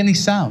don't make any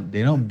sound.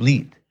 They don't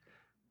bleat.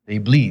 They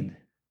bleed.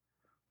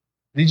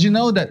 Did you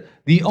know that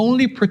the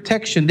only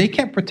protection, they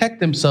can't protect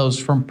themselves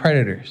from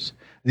predators.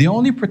 The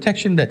only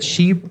protection that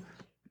sheep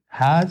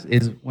has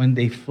is when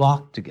they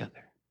flock together.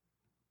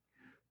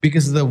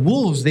 Because the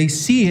wolves, they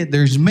see it,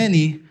 there's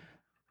many,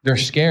 they're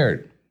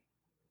scared.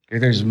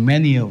 There's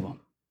many of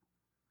them.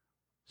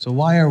 So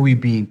why are we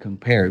being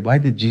compared? Why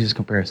did Jesus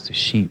compare us to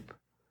sheep?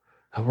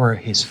 We're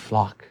his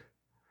flock.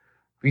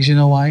 Because you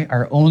know why?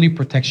 Our only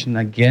protection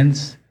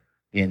against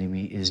the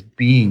enemy is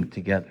being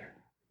together.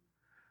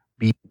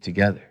 Being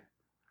together.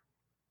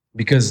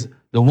 Because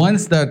the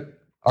ones that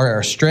are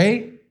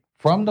astray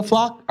from the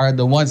flock are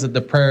the ones that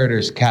the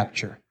predators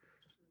capture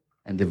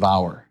and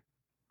devour.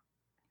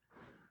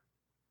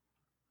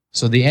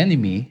 So the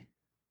enemy,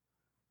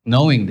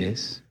 knowing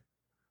this,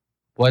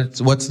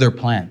 what's their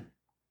plan?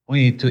 We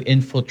need to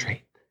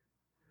infiltrate.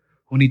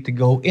 We need to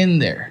go in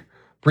there,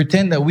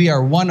 pretend that we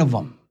are one of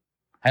them.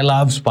 I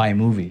love spy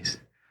movies.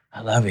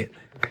 I love it.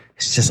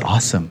 It's just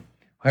awesome.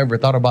 Whoever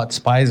thought about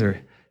spies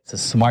it's a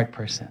smart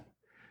person.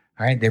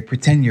 All right, they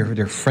pretend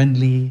they're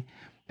friendly,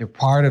 they're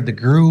part of the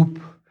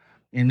group,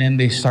 and then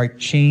they start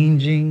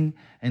changing,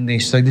 and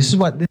this is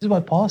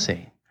what Paul's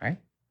saying, right?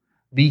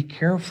 Be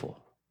careful.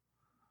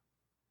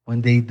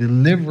 When they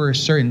deliver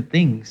certain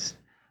things,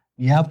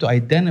 you have to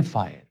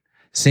identify it.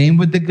 Same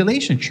with the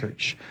Galatian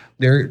church.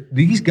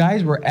 These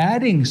guys were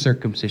adding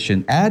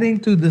circumcision, adding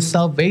to the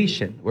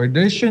salvation, where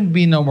there shouldn't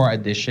be no more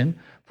addition,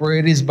 for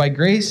it is by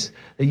grace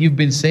that you've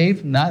been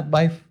saved, not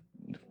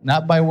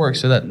by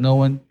works, so that no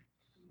one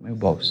may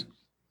boast.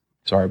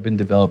 Sorry, I've been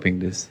developing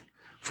this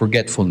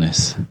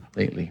forgetfulness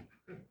lately.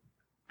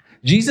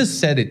 Jesus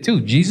said it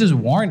too. Jesus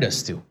warned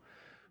us to.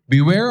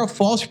 Beware of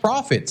false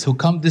prophets who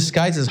come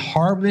disguised as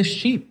harmless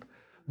sheep,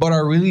 but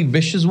are really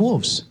vicious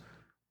wolves.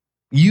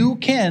 You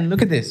can,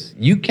 look at this,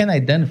 you can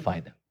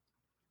identify them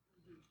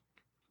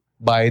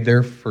by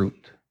their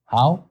fruit.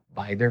 How?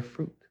 By their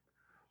fruit.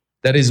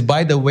 That is,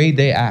 by the way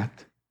they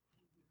act.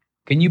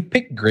 Can you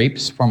pick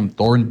grapes from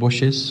thorn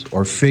bushes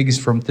or figs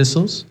from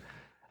thistles?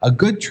 A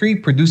good tree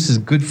produces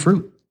good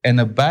fruit, and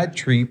a bad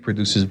tree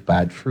produces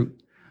bad fruit.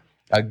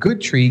 A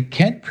good tree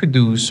can't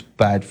produce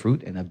bad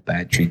fruit, and a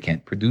bad tree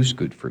can't produce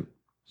good fruit.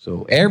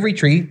 So every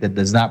tree that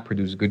does not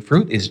produce good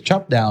fruit is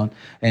chopped down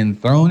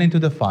and thrown into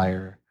the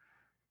fire.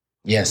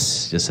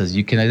 Yes, just as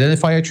you can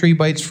identify a tree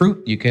by its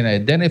fruit, you can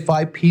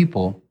identify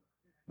people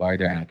by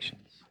their actions.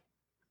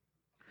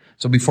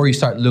 So before you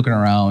start looking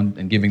around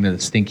and giving the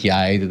stinky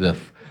eye to the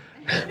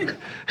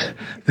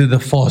to the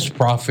false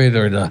prophet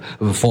or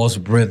the false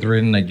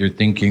brethren that you're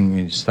thinking,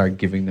 you start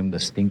giving them the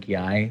stinky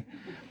eye.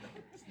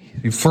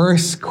 The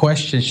first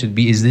question should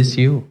be, is this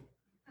you?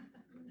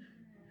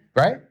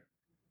 Right?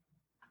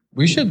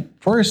 We should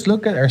first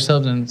look at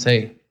ourselves and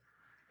say,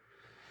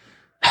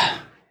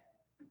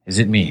 is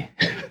it me?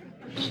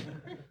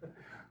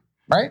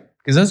 Right?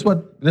 Because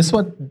that's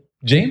what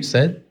James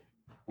said.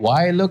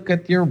 Why look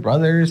at your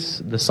brothers,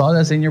 the saw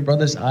that's in your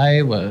brother's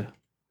eye? Well,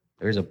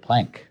 there's a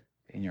plank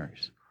in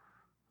yours.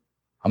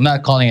 I'm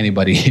not calling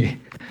anybody.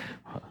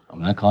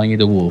 I'm not calling you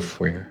the wolf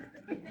here.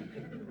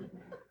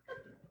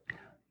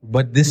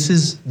 But this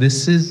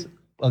is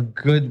a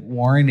good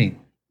warning,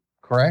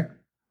 correct?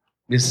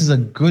 This is a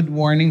good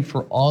warning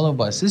for all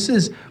of us.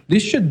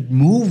 This should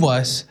move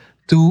us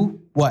to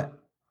what?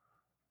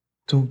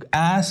 To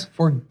ask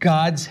for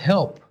God's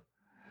help.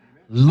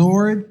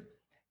 Lord,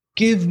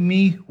 give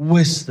me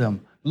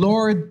wisdom.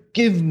 Lord,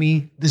 give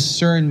me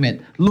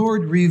discernment.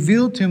 Lord,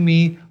 reveal to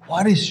me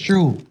what is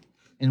true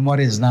and what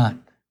is not.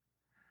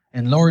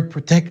 And Lord,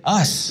 protect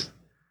us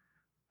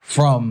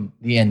from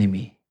the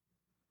enemy.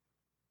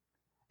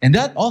 And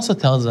that also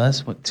tells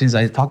us, since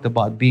I talked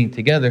about being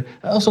together,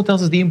 that also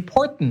tells us the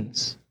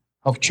importance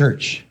of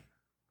church.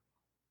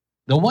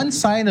 The one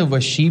sign of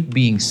a sheep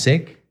being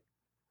sick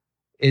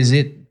is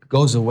it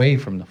goes away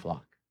from the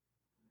flock.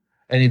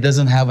 And it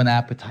doesn't have an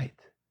appetite.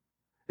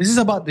 This is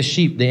about the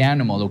sheep, the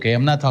animal, okay?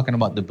 I'm not talking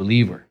about the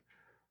believer.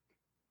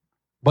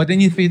 But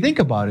then if you think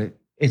about it,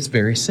 it's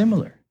very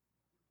similar.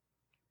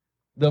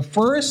 The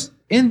first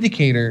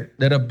indicator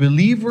that a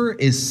believer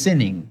is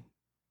sinning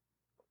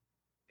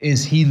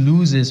is he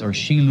loses or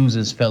she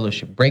loses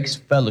fellowship, breaks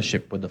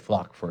fellowship with the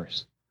flock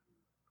first.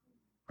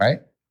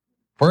 Right?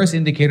 First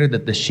indicator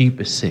that the sheep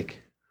is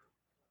sick.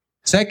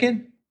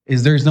 Second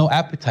is there's no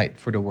appetite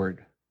for the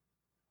word.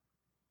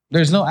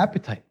 There's no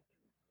appetite.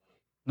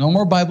 No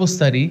more Bible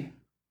study.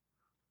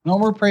 No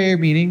more prayer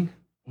meeting.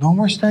 No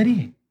more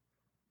study.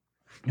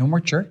 No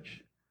more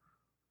church.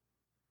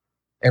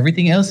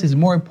 Everything else is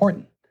more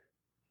important.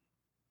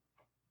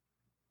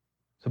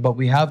 So, but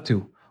we have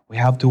to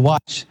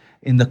watch.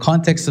 In the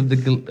context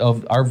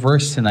of our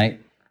verse tonight,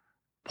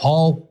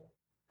 Paul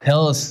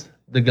tells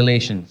the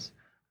Galatians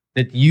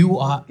that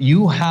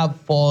you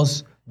have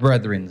false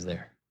brethren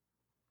there.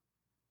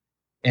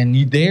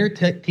 And they're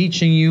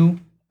teaching you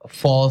a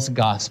false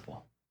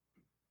gospel.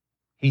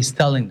 He's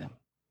telling them.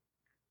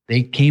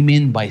 They came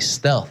in by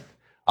stealth,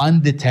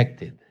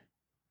 undetected.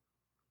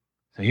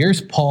 So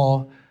here's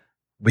Paul,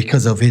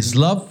 because of his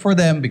love for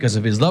them, because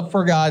of his love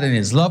for God and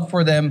his love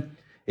for them,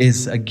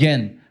 is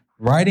again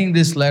writing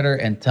this letter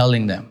and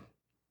telling them,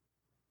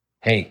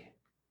 hey,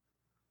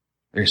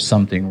 there's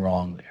something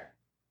wrong there.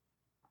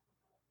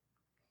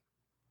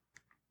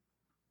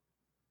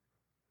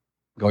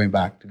 Going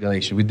back to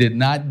Galatians, we did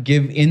not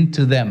give in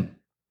to them.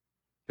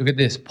 Look at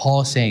this,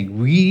 Paul saying,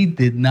 we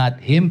did not,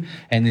 him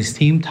and his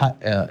team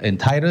in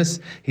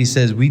Titus, he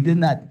says, we did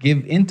not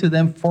give in to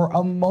them for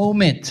a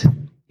moment.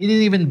 He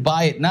didn't even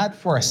buy it, not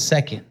for a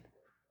second.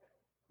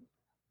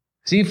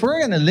 See, if we're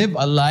going to live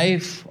a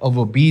life of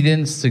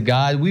obedience to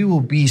God, we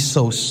will be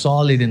so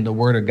solid in the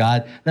Word of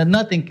God that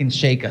nothing can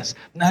shake us,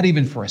 not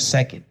even for a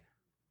second.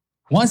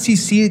 Once you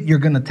see it, you're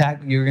going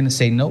to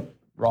say, nope,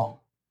 wrong.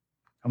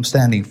 I'm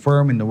standing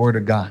firm in the Word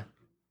of God.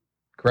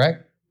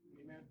 Correct?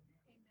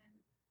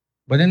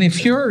 But then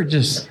if you're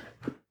just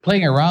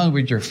playing around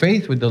with your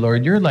faith with the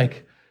Lord, you're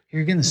going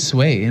to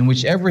sway. And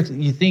whichever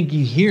you think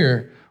you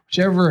hear,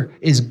 whichever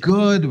is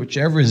good,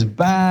 whichever is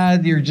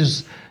bad, you're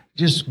just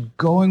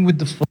going with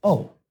the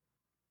flow.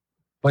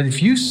 But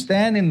if you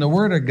stand in the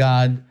Word of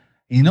God,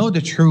 you know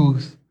the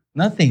truth,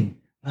 nothing,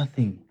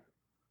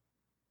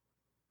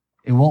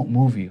 it won't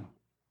move you.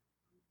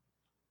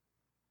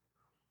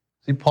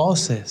 See, Paul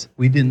says,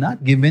 we did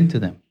not give in to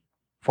them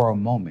for a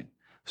moment,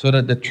 so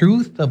that the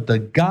truth of the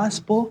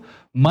gospel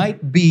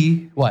might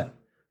be what?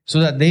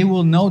 So that they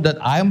will know that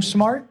I'm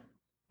smart?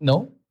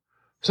 No.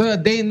 So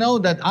that they know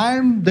that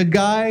I'm the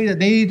guy that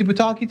they need to be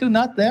talking to,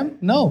 not them?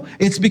 No.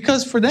 It's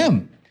because for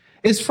them.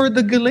 It's for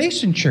the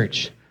Galatian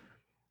church.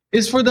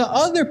 It's for the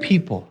other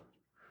people.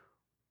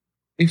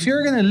 If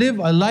you're going to live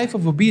a life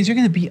of obedience, you're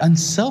going to be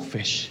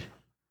unselfish.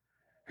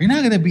 You're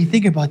not going to be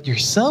thinking about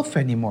yourself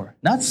anymore.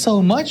 Not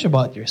so much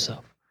about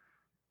yourself.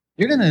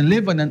 You're going to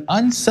live an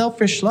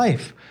unselfish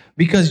life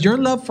because your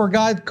love for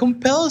God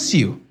compels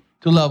you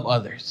to love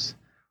others.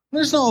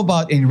 There's no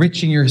about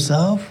enriching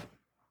yourself.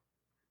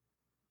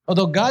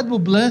 Although God will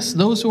bless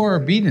those who are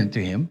obedient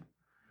to Him,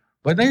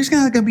 but there's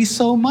not going to be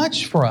so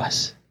much for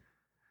us.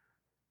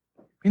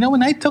 You know,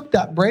 when I took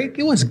that break,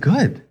 it was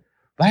good,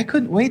 but I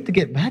couldn't wait to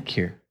get back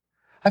here.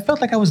 I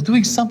felt like I was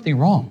doing something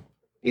wrong.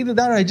 Either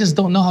that or I just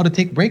don't know how to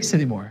take breaks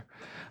anymore.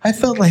 I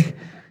felt like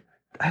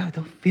I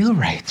don't feel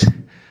right,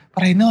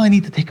 but I know I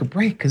need to take a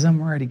break because I'm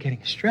already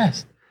getting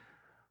stressed.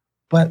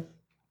 But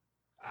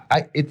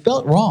it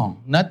felt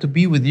wrong not to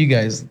be with you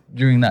guys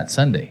during that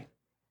Sunday.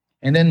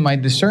 And then my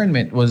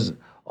discernment was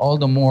all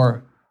the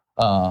more,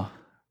 my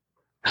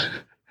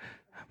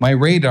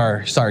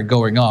radar started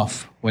going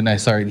off when I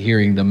started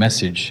hearing the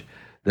message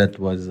that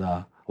was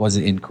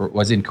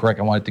incorrect.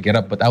 I wanted to get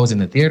up, but I was in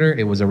the theater.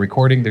 It was a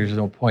recording. There's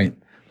no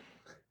point.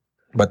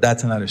 But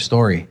that's another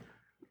story.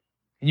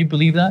 Can you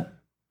believe that?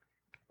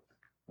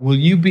 Will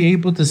you be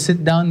able to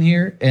sit down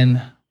here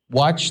and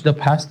watch the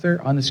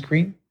pastor on the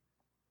screen?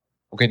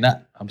 Okay,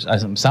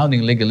 I'm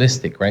sounding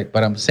legalistic, right?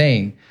 But I'm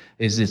saying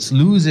is it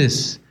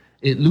loses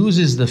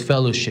the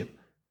fellowship,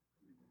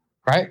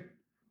 right?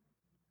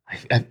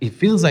 It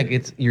feels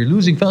like you're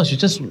losing fellowship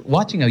just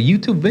watching a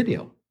YouTube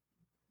video.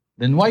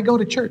 Then why go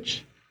to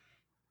church?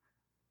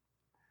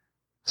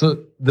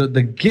 So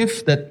the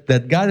gift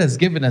that God has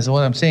given us,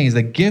 what I'm saying is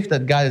the gift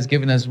that God has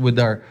given us with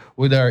our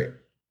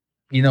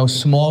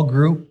small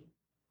group,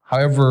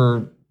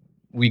 however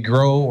we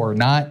grow or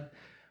not,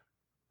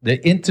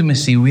 the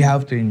intimacy, we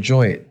have to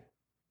enjoy it.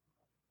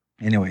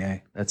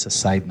 Anyway, that's a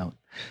side note.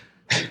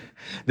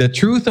 The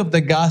truth of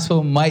the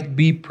gospel might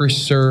be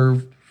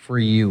preserved for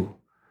you.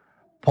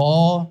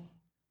 Paul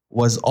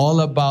was all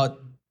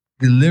about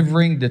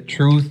delivering the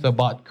truth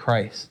about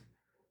Christ,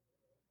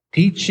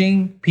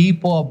 teaching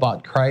people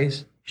about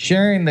Christ,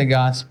 sharing the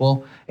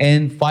gospel,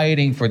 and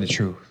fighting for the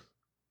truth.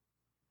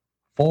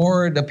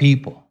 For the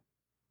people.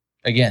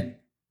 Again.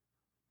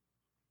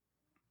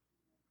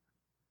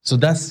 So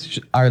that's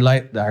our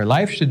life. Our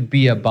life should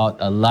be about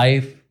a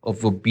life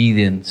of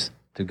obedience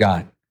to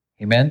God.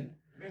 Amen?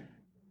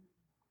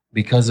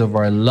 Because of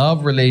our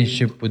love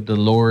relationship with the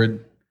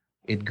Lord,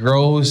 it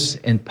grows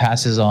and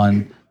passes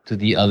on to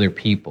the other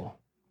people.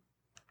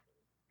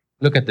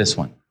 Look at this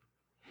one.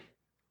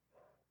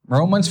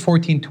 Romans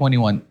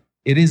 14:21.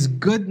 It is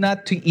good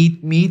not to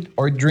eat meat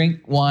or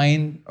drink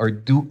wine or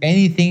do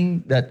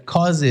anything that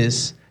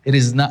causes, it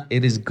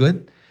is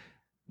good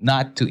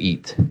not to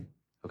eat.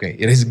 Okay,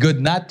 it is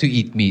good not to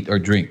eat meat or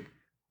drink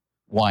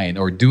wine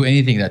or do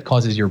anything that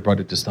causes your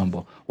brother to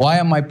stumble. Why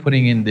am I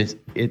putting in this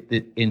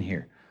in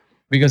here?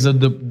 Because of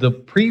the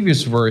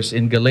previous verse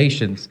in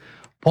Galatians,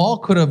 Paul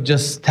could have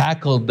just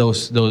tackled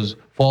those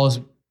false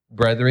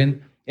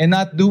brethren and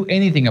not do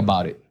anything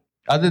about it,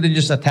 other than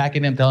just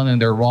attacking them, telling them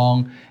they're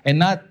wrong, and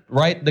not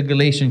write the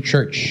Galatian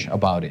church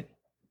about it.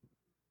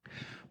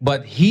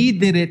 But he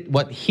did it,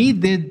 what he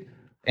did,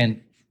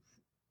 and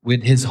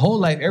with his whole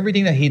life,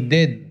 everything that he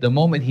did, the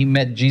moment he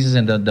met Jesus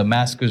in the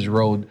Damascus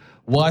Road,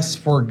 was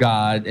for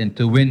God and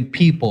to win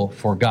people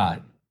for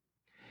God,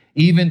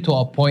 even to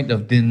a point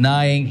of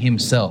denying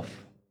himself.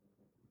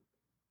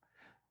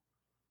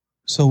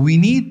 So we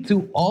need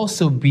to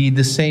also be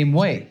the same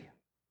way.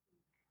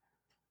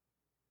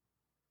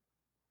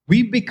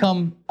 We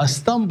become a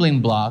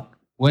stumbling block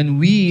when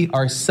we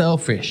are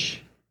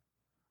selfish.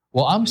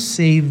 Well, I'm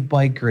saved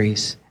by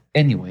grace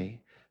anyway,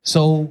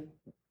 so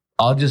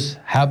I'll just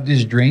have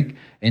this drink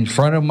in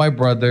front of my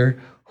brother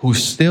who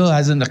still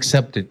hasn't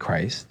accepted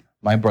Christ,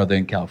 my brother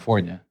in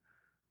California.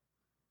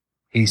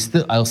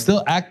 I'll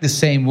still act the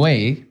same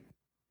way,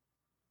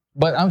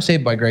 but I'm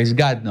saved by grace.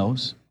 God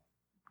knows.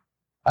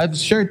 I've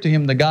shared to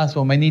him the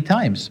gospel many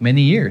times,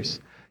 many years.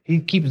 He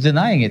keeps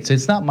denying it, so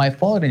it's not my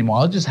fault anymore.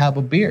 I'll just have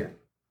a beer.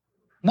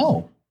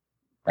 No,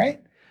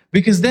 right?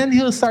 Because then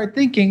he'll start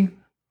thinking,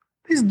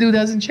 this dude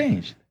hasn't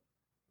changed,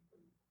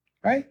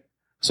 right?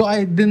 So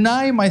I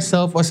deny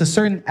myself as a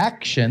certain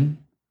action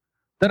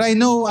that I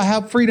know I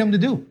have freedom to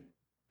do.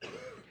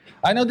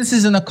 I know this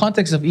is in the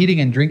context of eating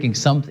and drinking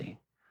something,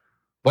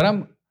 but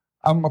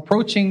I'm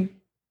approaching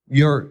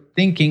your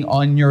thinking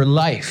on your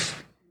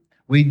life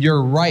with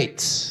your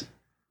rights.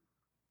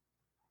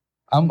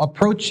 I'm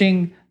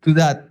approaching to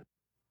that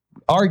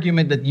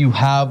argument that you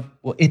have,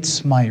 well,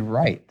 it's my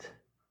right.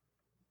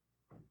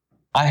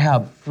 I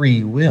have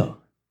free will.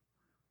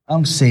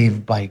 I'm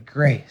saved by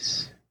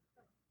grace.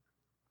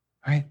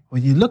 Right?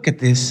 When you look at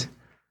this,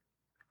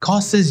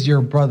 causes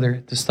your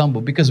brother to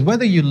stumble, because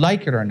whether you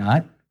like it or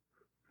not,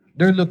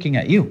 they're looking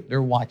at you.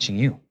 They're watching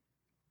you.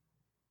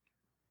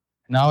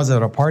 And I was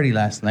at a party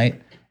last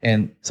night,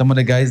 and some of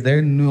the guys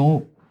there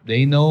know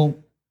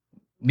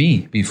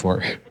me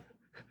before.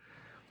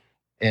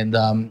 And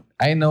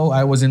I know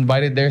I was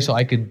invited there so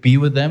I could be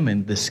with them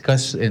and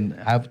discuss and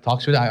have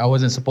talks with them. I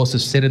wasn't supposed to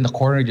sit in the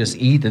corner, just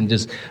eat and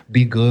just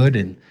be good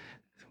and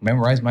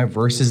memorize my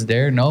verses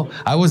there. No,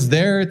 I was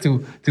there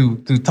to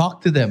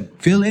talk to them,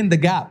 fill in the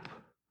gap,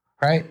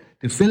 right?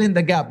 To fill in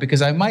the gap,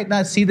 because I might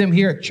not see them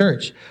here at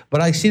church,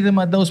 but I see them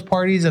at those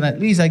parties, and at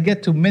least I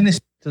get to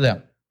minister to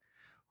them.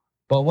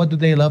 But what do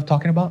they love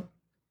talking about?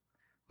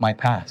 My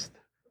past.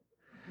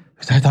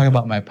 Start talking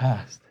about my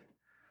past.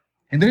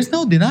 And there's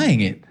no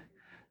denying it.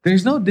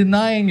 There's no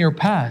denying your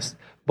past.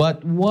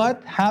 But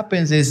what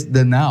happens is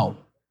the now.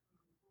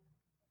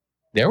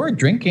 They were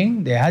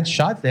drinking. They had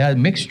shots. They had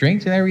mixed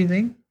drinks and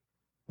everything.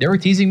 They were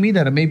teasing me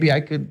that maybe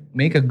I could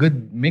make a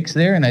good mix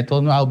there. And I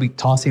told them I'll be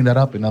tossing that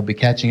up and I'll be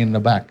catching it in the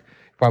back.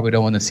 Probably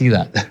don't want to see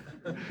that.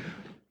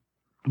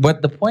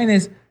 But the point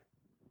is,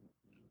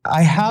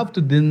 I have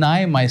to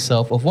deny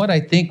myself of what I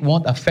think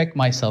won't affect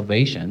my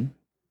salvation.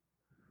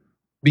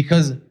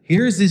 Because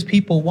here's these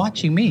people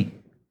watching me.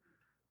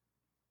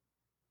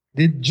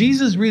 Did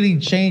Jesus really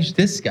change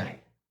this guy?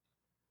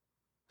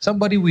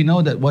 Somebody we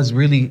know that was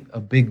really a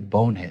big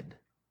bonehead.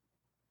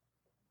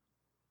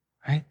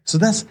 Right? So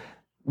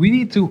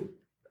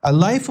a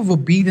life of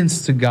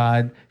obedience to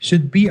God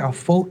should be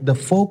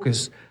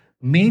the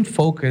main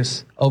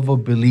focus of a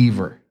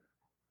believer.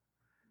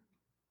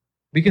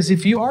 Because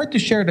if you are to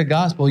share the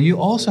gospel, you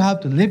also have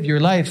to live your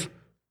life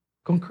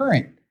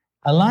concurrent,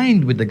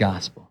 aligned with the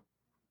gospel.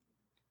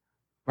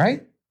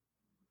 Right?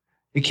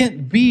 It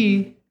can't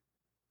be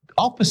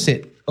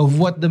opposite of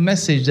what the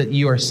message that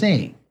you are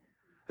saying.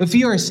 If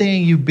you are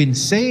saying you've been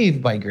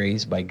saved by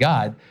grace, by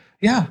God,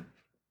 yeah,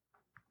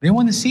 they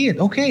want to see it.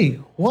 Okay,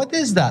 what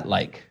is that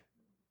like?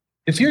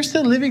 If you're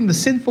still living the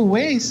sinful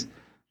ways,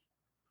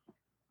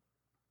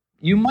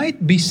 you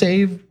might be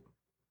saved,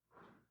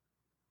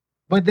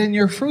 but then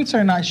your fruits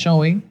are not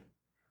showing.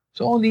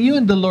 So only you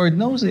and the Lord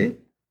knows it.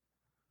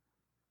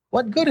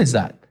 What good is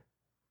that?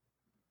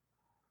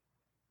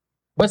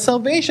 But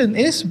salvation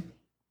is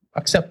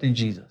accepting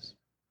Jesus.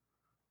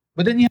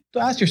 But then you have to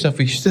ask yourself,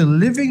 if you're still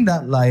living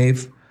that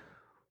life,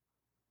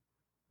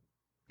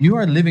 you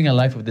are living a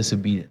life of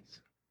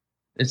disobedience.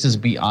 Let's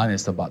just be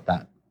honest about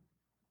that.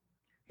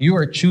 You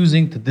are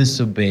choosing to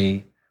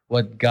disobey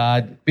what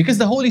God, because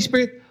the Holy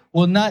Spirit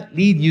will not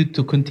lead you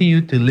to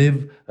continue to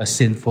live a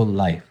sinful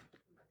life.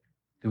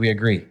 Do we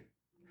agree?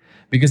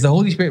 Because the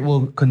Holy Spirit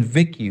will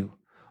convict you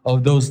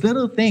of those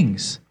little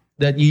things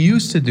that you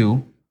used to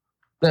do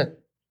that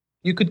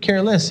you could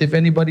care less if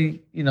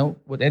anybody,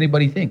 what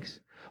anybody thinks.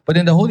 But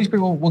then the Holy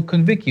Spirit will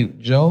convict you.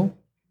 Joe,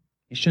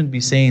 you shouldn't be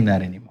saying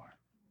that anymore.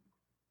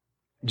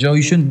 Joe,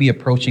 you shouldn't be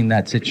approaching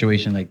that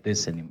situation like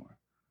this anymore.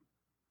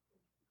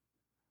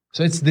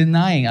 So it's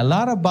denying a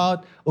lot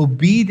about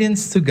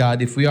obedience to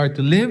God. If we are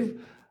to live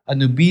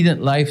an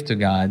obedient life to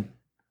God,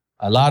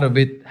 a lot of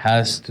it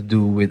has to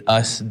do with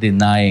us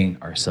denying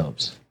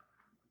ourselves.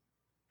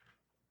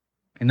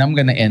 And I'm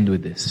going to end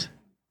with this.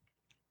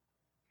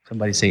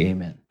 Somebody say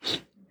amen.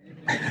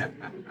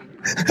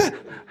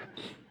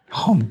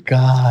 Oh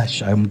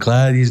gosh, I'm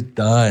glad he's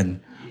done.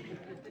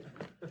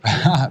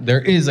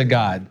 There is a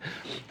God.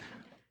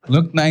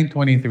 Luke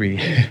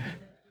 9:23.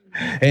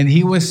 And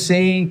he was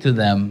saying to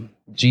them,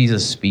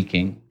 Jesus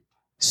speaking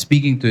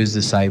to his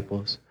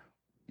disciples,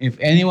 if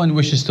anyone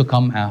wishes to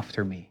come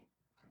after me,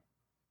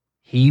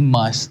 he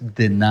must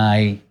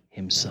deny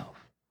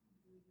himself.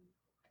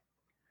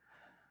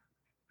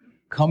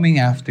 Coming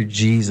after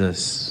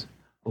Jesus,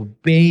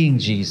 obeying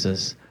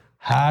Jesus,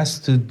 has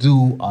to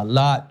do a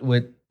lot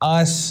with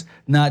us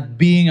not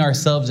being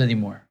ourselves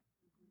anymore.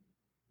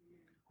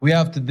 We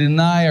have to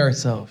deny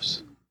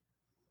ourselves.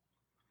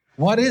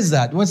 What is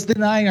that? What's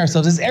denying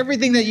ourselves? It's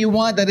everything that you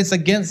want that is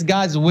against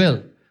God's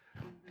will.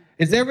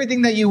 It's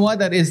everything that you want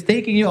that is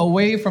taking you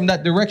away from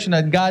that direction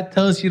that God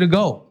tells you to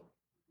go.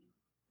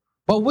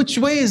 But which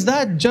way is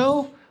that,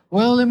 Joe?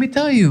 Well, let me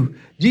tell you.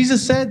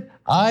 Jesus said,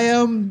 I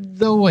am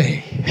the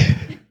way.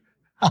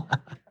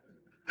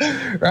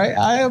 Right?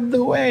 I am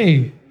the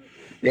way.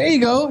 There you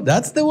go.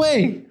 That's the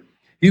way.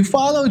 You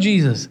follow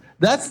Jesus.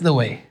 That's the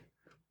way.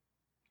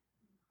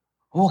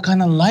 What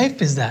kind of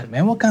life is that,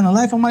 man? What kind of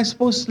life am I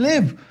supposed to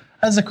live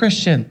as a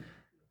Christian?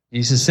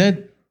 Jesus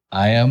said,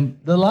 I am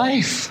the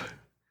life.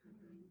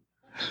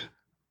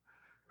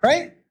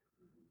 Right?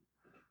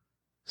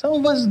 Some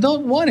of us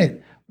don't want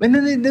it. And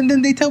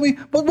then they tell me,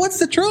 but what's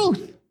the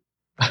truth?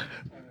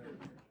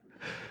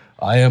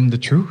 I am the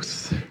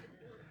truth.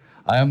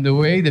 I am the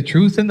way, the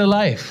truth, and the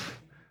life.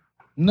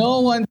 No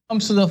one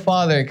comes to the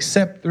Father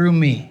except through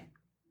me.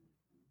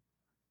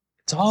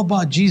 It's all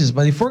about Jesus.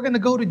 But if we're going to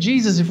go to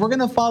Jesus, if we're going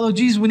to follow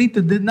Jesus, we need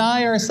to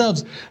deny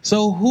ourselves.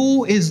 So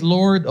who is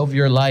Lord of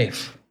your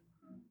life?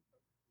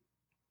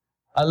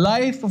 A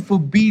life of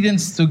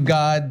obedience to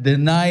God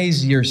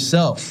denies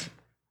yourself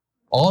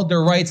all the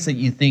rights that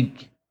you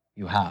think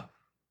you have.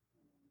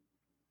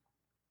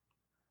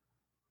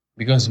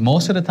 Because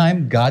most of the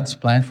time, God's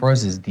plan for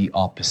us is the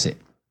opposite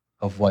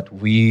of what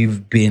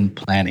we've been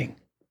planning.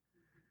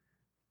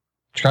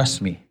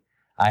 Trust me,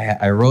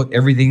 I wrote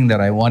everything that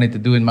I wanted to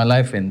do in my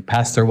life, and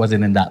pastor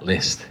wasn't in that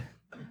list.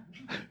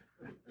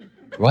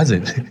 It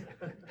wasn't.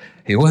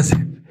 It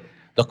wasn't.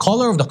 The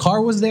color of the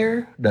car was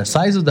there. The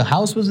size of the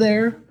house was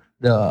there.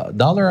 The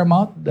dollar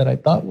amount that I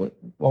thought I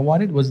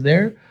wanted was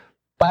there.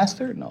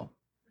 Pastor, no.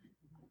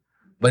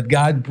 But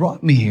God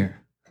brought me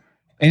here.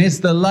 And it's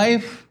the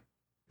life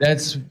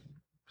that's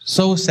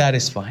so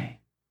satisfying.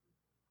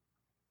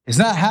 It's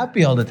not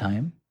happy all the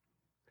time.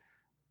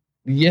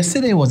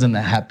 Yesterday wasn't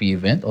a happy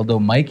event, although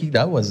Mikey,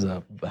 that was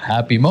a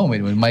happy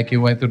moment when Mikey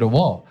went through the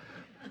wall.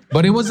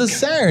 But it was a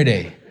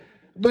Saturday.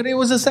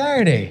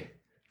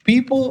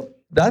 People,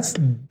 that's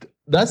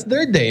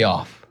their day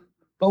off.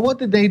 But what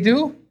did they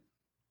do?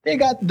 They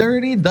got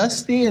dirty,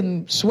 dusty,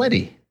 and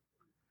sweaty.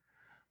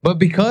 But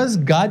because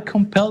God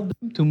compelled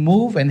them to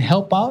move and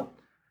help out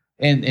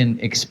in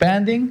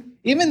expanding,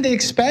 even the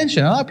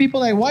expansion, a lot of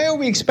people are like, why are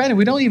we expanding?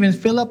 We don't even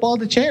fill up all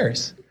the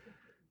chairs.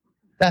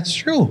 That's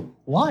true.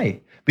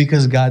 Why?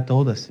 Because God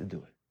told us to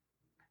do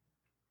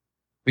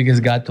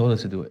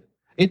it.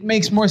 It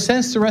makes more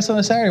sense to rest on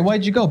a Saturday.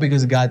 Why'd you go?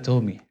 Because God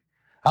told me.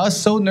 I was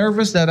so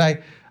nervous that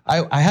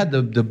I had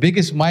the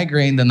biggest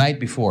migraine the night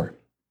before.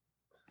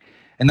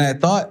 And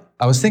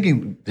I was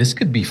thinking, this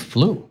could be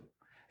flu.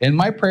 And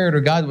my prayer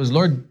to God was,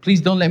 Lord,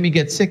 please don't let me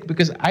get sick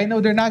because I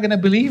know they're not going to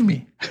believe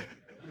me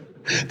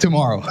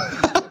tomorrow.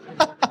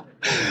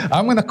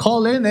 I'm going to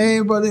call in,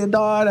 hey, Brother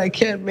Dodd, I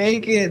can't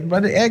make it.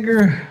 Brother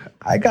Edgar,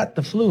 I got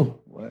the flu.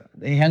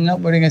 They hung up,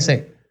 what are they going to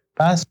say?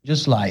 Pastor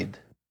just lied.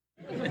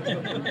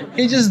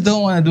 He just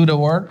don't want to do the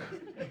work.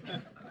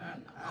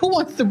 Who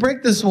wants to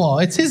break this wall?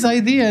 It's his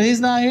idea. He's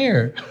not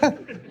here.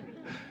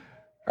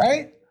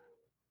 Right?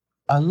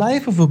 A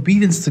life of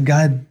obedience to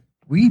God,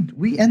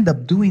 we end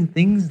up doing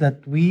things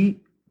that we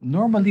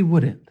normally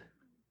wouldn't.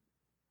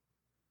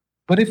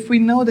 But if we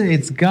know that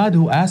it's God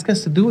who asked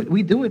us to do it,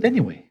 we do it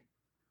anyway.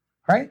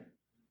 Right?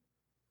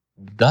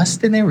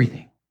 Dust and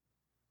everything.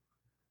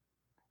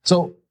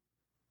 So,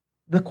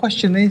 the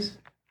question is,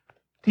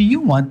 do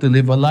you want to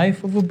live a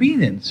life of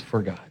obedience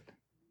for God?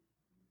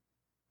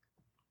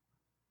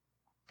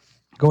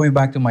 Going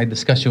back to my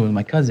discussion with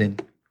my cousin,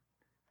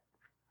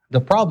 the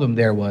problem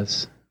there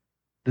was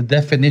the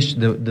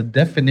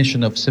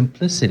definition of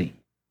simplicity.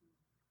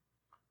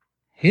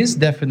 His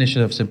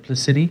definition of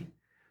simplicity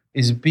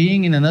is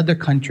being in another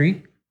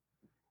country,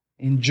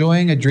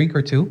 enjoying a drink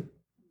or two,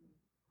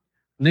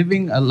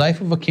 living a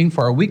life of a king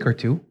for a week or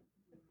two,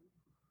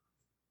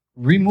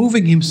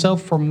 removing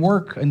himself from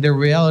work and the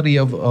reality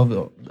of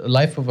the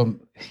life of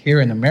here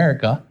in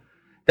America.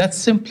 That's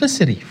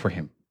simplicity for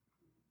him.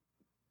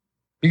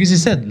 Because he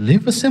said,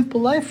 live a simple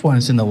life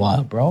once in a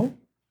while, bro.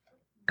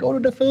 Go to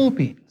the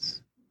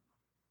Philippines.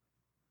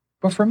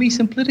 But for me,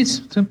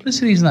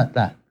 simplicity is not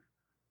that.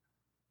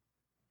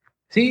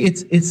 See,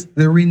 it's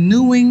the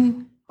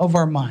renewing of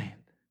our mind.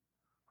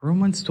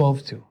 Romans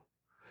 12:2.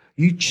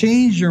 You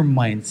change your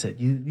mindset.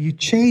 You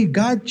change.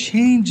 God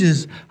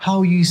changes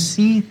how you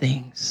see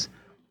things.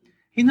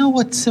 You know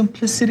what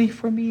simplicity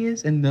for me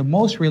is? And the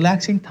most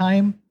relaxing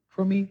time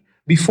for me?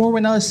 Before,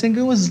 when I was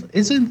single,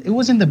 it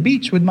was in the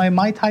beach with my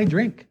Mai Tai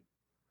drink.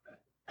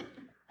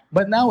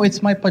 But now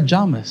it's my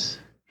pajamas.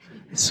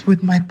 It's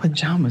with my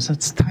pajamas.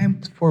 It's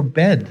time for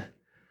bed.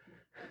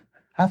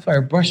 After I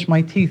brush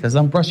my teeth, as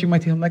I'm brushing my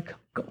teeth, I'm like, I'm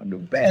going to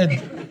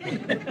bed.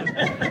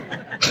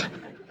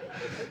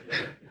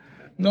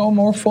 No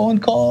more phone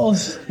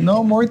calls.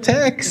 No more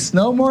texts.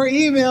 No more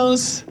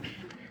emails.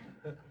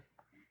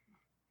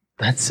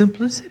 That's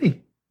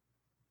simplicity.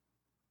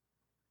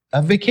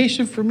 A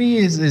vacation for me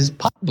is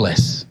pot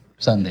bless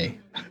Sunday.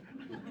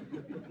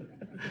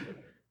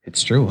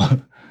 It's true.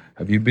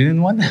 Have you been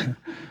in one?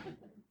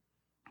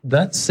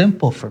 That's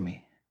simple for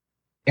me.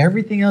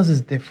 Everything else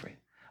is different.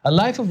 A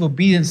life of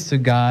obedience to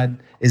God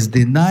is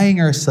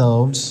denying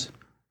ourselves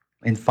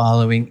and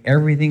following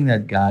everything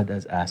that God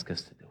has asked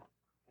us to do.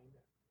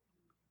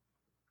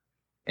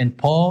 And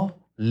Paul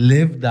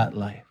lived that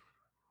life.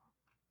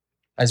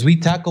 As we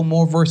tackle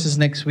more verses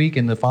next week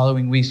and the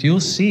following weeks, we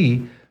will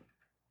see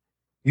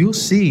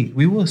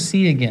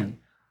again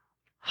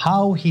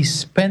how he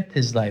spent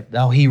his life,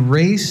 how he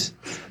raced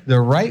the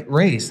right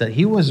race, that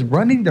he was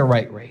running the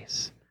right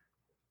race.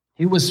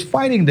 He was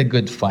fighting the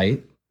good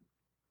fight.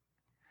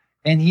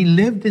 And he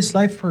lived his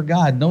life for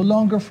God, no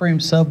longer for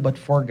himself, but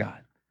for God.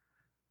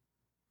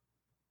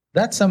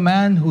 That's a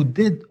man who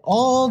did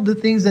all the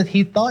things that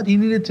he thought he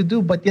needed to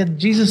do, but yet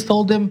Jesus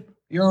told him,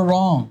 you're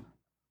wrong.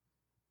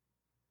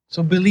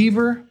 So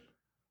believer,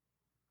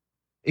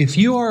 if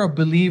you are a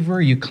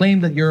believer, you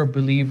claim that you're a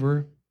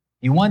believer,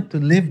 you want to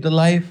live the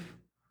life,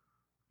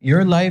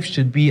 your life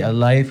should be a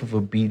life of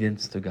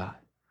obedience to God.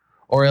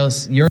 Or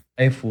else your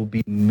life will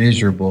be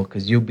miserable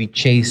because you'll be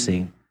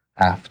chasing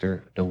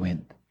after the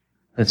wind.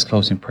 Let's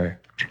close in prayer.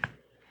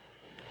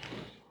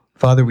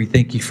 Father, we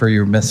thank you for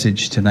your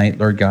message tonight,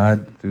 Lord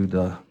God, through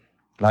the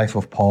life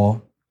of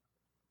Paul.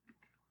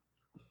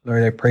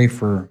 Lord, I pray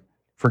for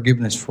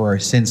forgiveness for our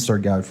sins,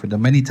 Lord God, for the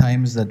many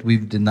times that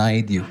we've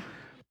denied you,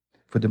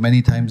 for the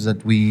many times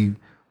that we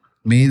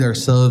made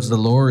ourselves the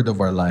Lord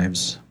of our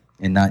lives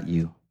and not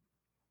you.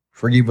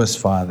 Forgive us,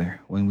 Father,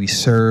 when we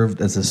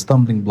served as a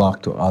stumbling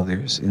block to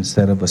others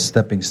instead of a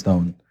stepping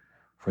stone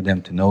for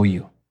them to know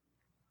you.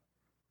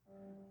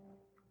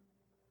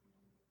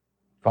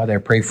 Father, I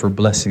pray for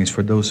blessings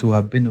for those who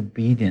have been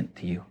obedient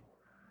to you.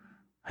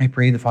 I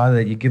pray, Father,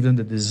 that you give them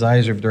the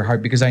desires of their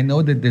heart, because I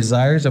know the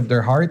desires of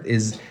their heart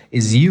is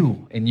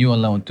you and you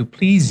alone, to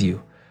please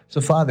you.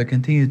 So, Father,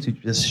 continue to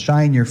just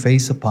shine your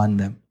face upon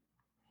them.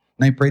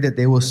 And I pray that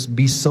they will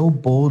be so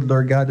bold,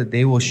 Lord God, that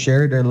they will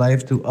share their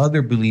life to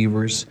other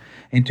believers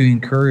and to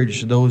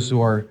encourage those who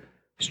are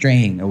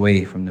straying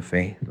away from the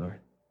faith, Lord.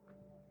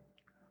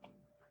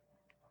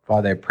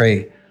 Father, I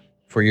pray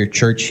for your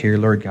church here,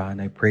 Lord God,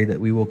 and I pray that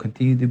we will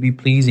continue to be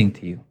pleasing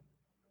to you.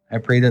 I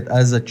pray that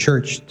as a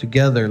church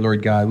together,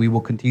 Lord God, we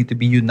will continue to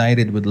be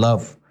united with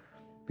love.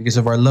 Because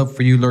of our love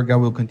for you, Lord God,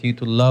 we'll continue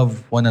to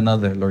love one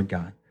another, Lord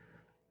God.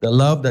 The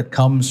love that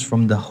comes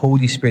from the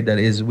Holy Spirit that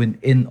is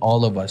within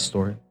all of us,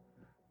 Lord.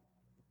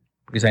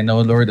 Because I know,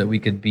 Lord, that we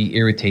could be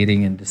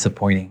irritating and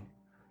disappointing.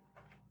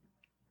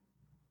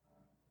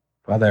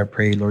 Father, I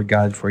pray, Lord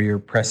God, for your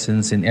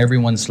presence in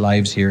everyone's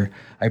lives here.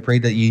 I pray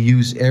that you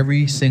use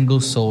every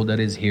single soul that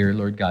is here,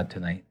 Lord God,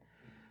 tonight,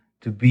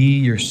 to be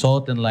your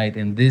salt and light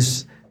in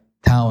this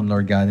town,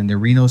 Lord God, in the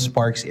Reno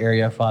Sparks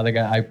area, Father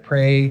God. I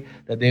pray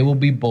that they will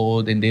be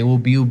bold and they will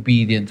be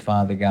obedient,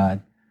 Father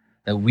God,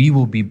 that we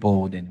will be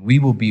bold and we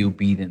will be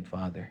obedient,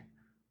 Father,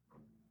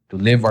 to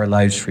live our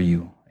lives for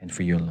you and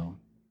for you alone.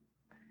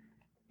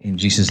 In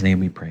Jesus'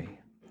 name we pray.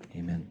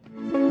 Amen.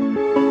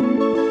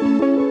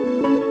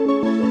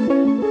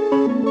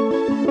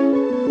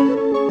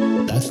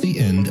 That's the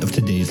end of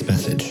today's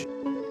message.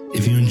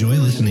 If you enjoy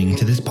listening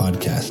to this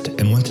podcast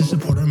and want to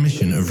support our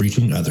mission of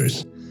reaching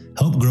others,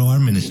 help grow our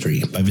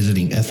ministry by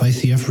visiting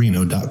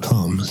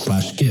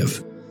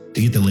ficfreno.com/give.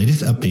 To get the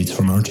latest updates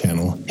from our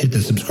channel, hit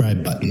the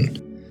subscribe button.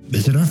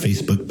 Visit our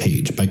Facebook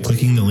page by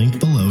clicking the link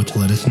below to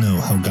let us know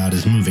how God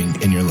is moving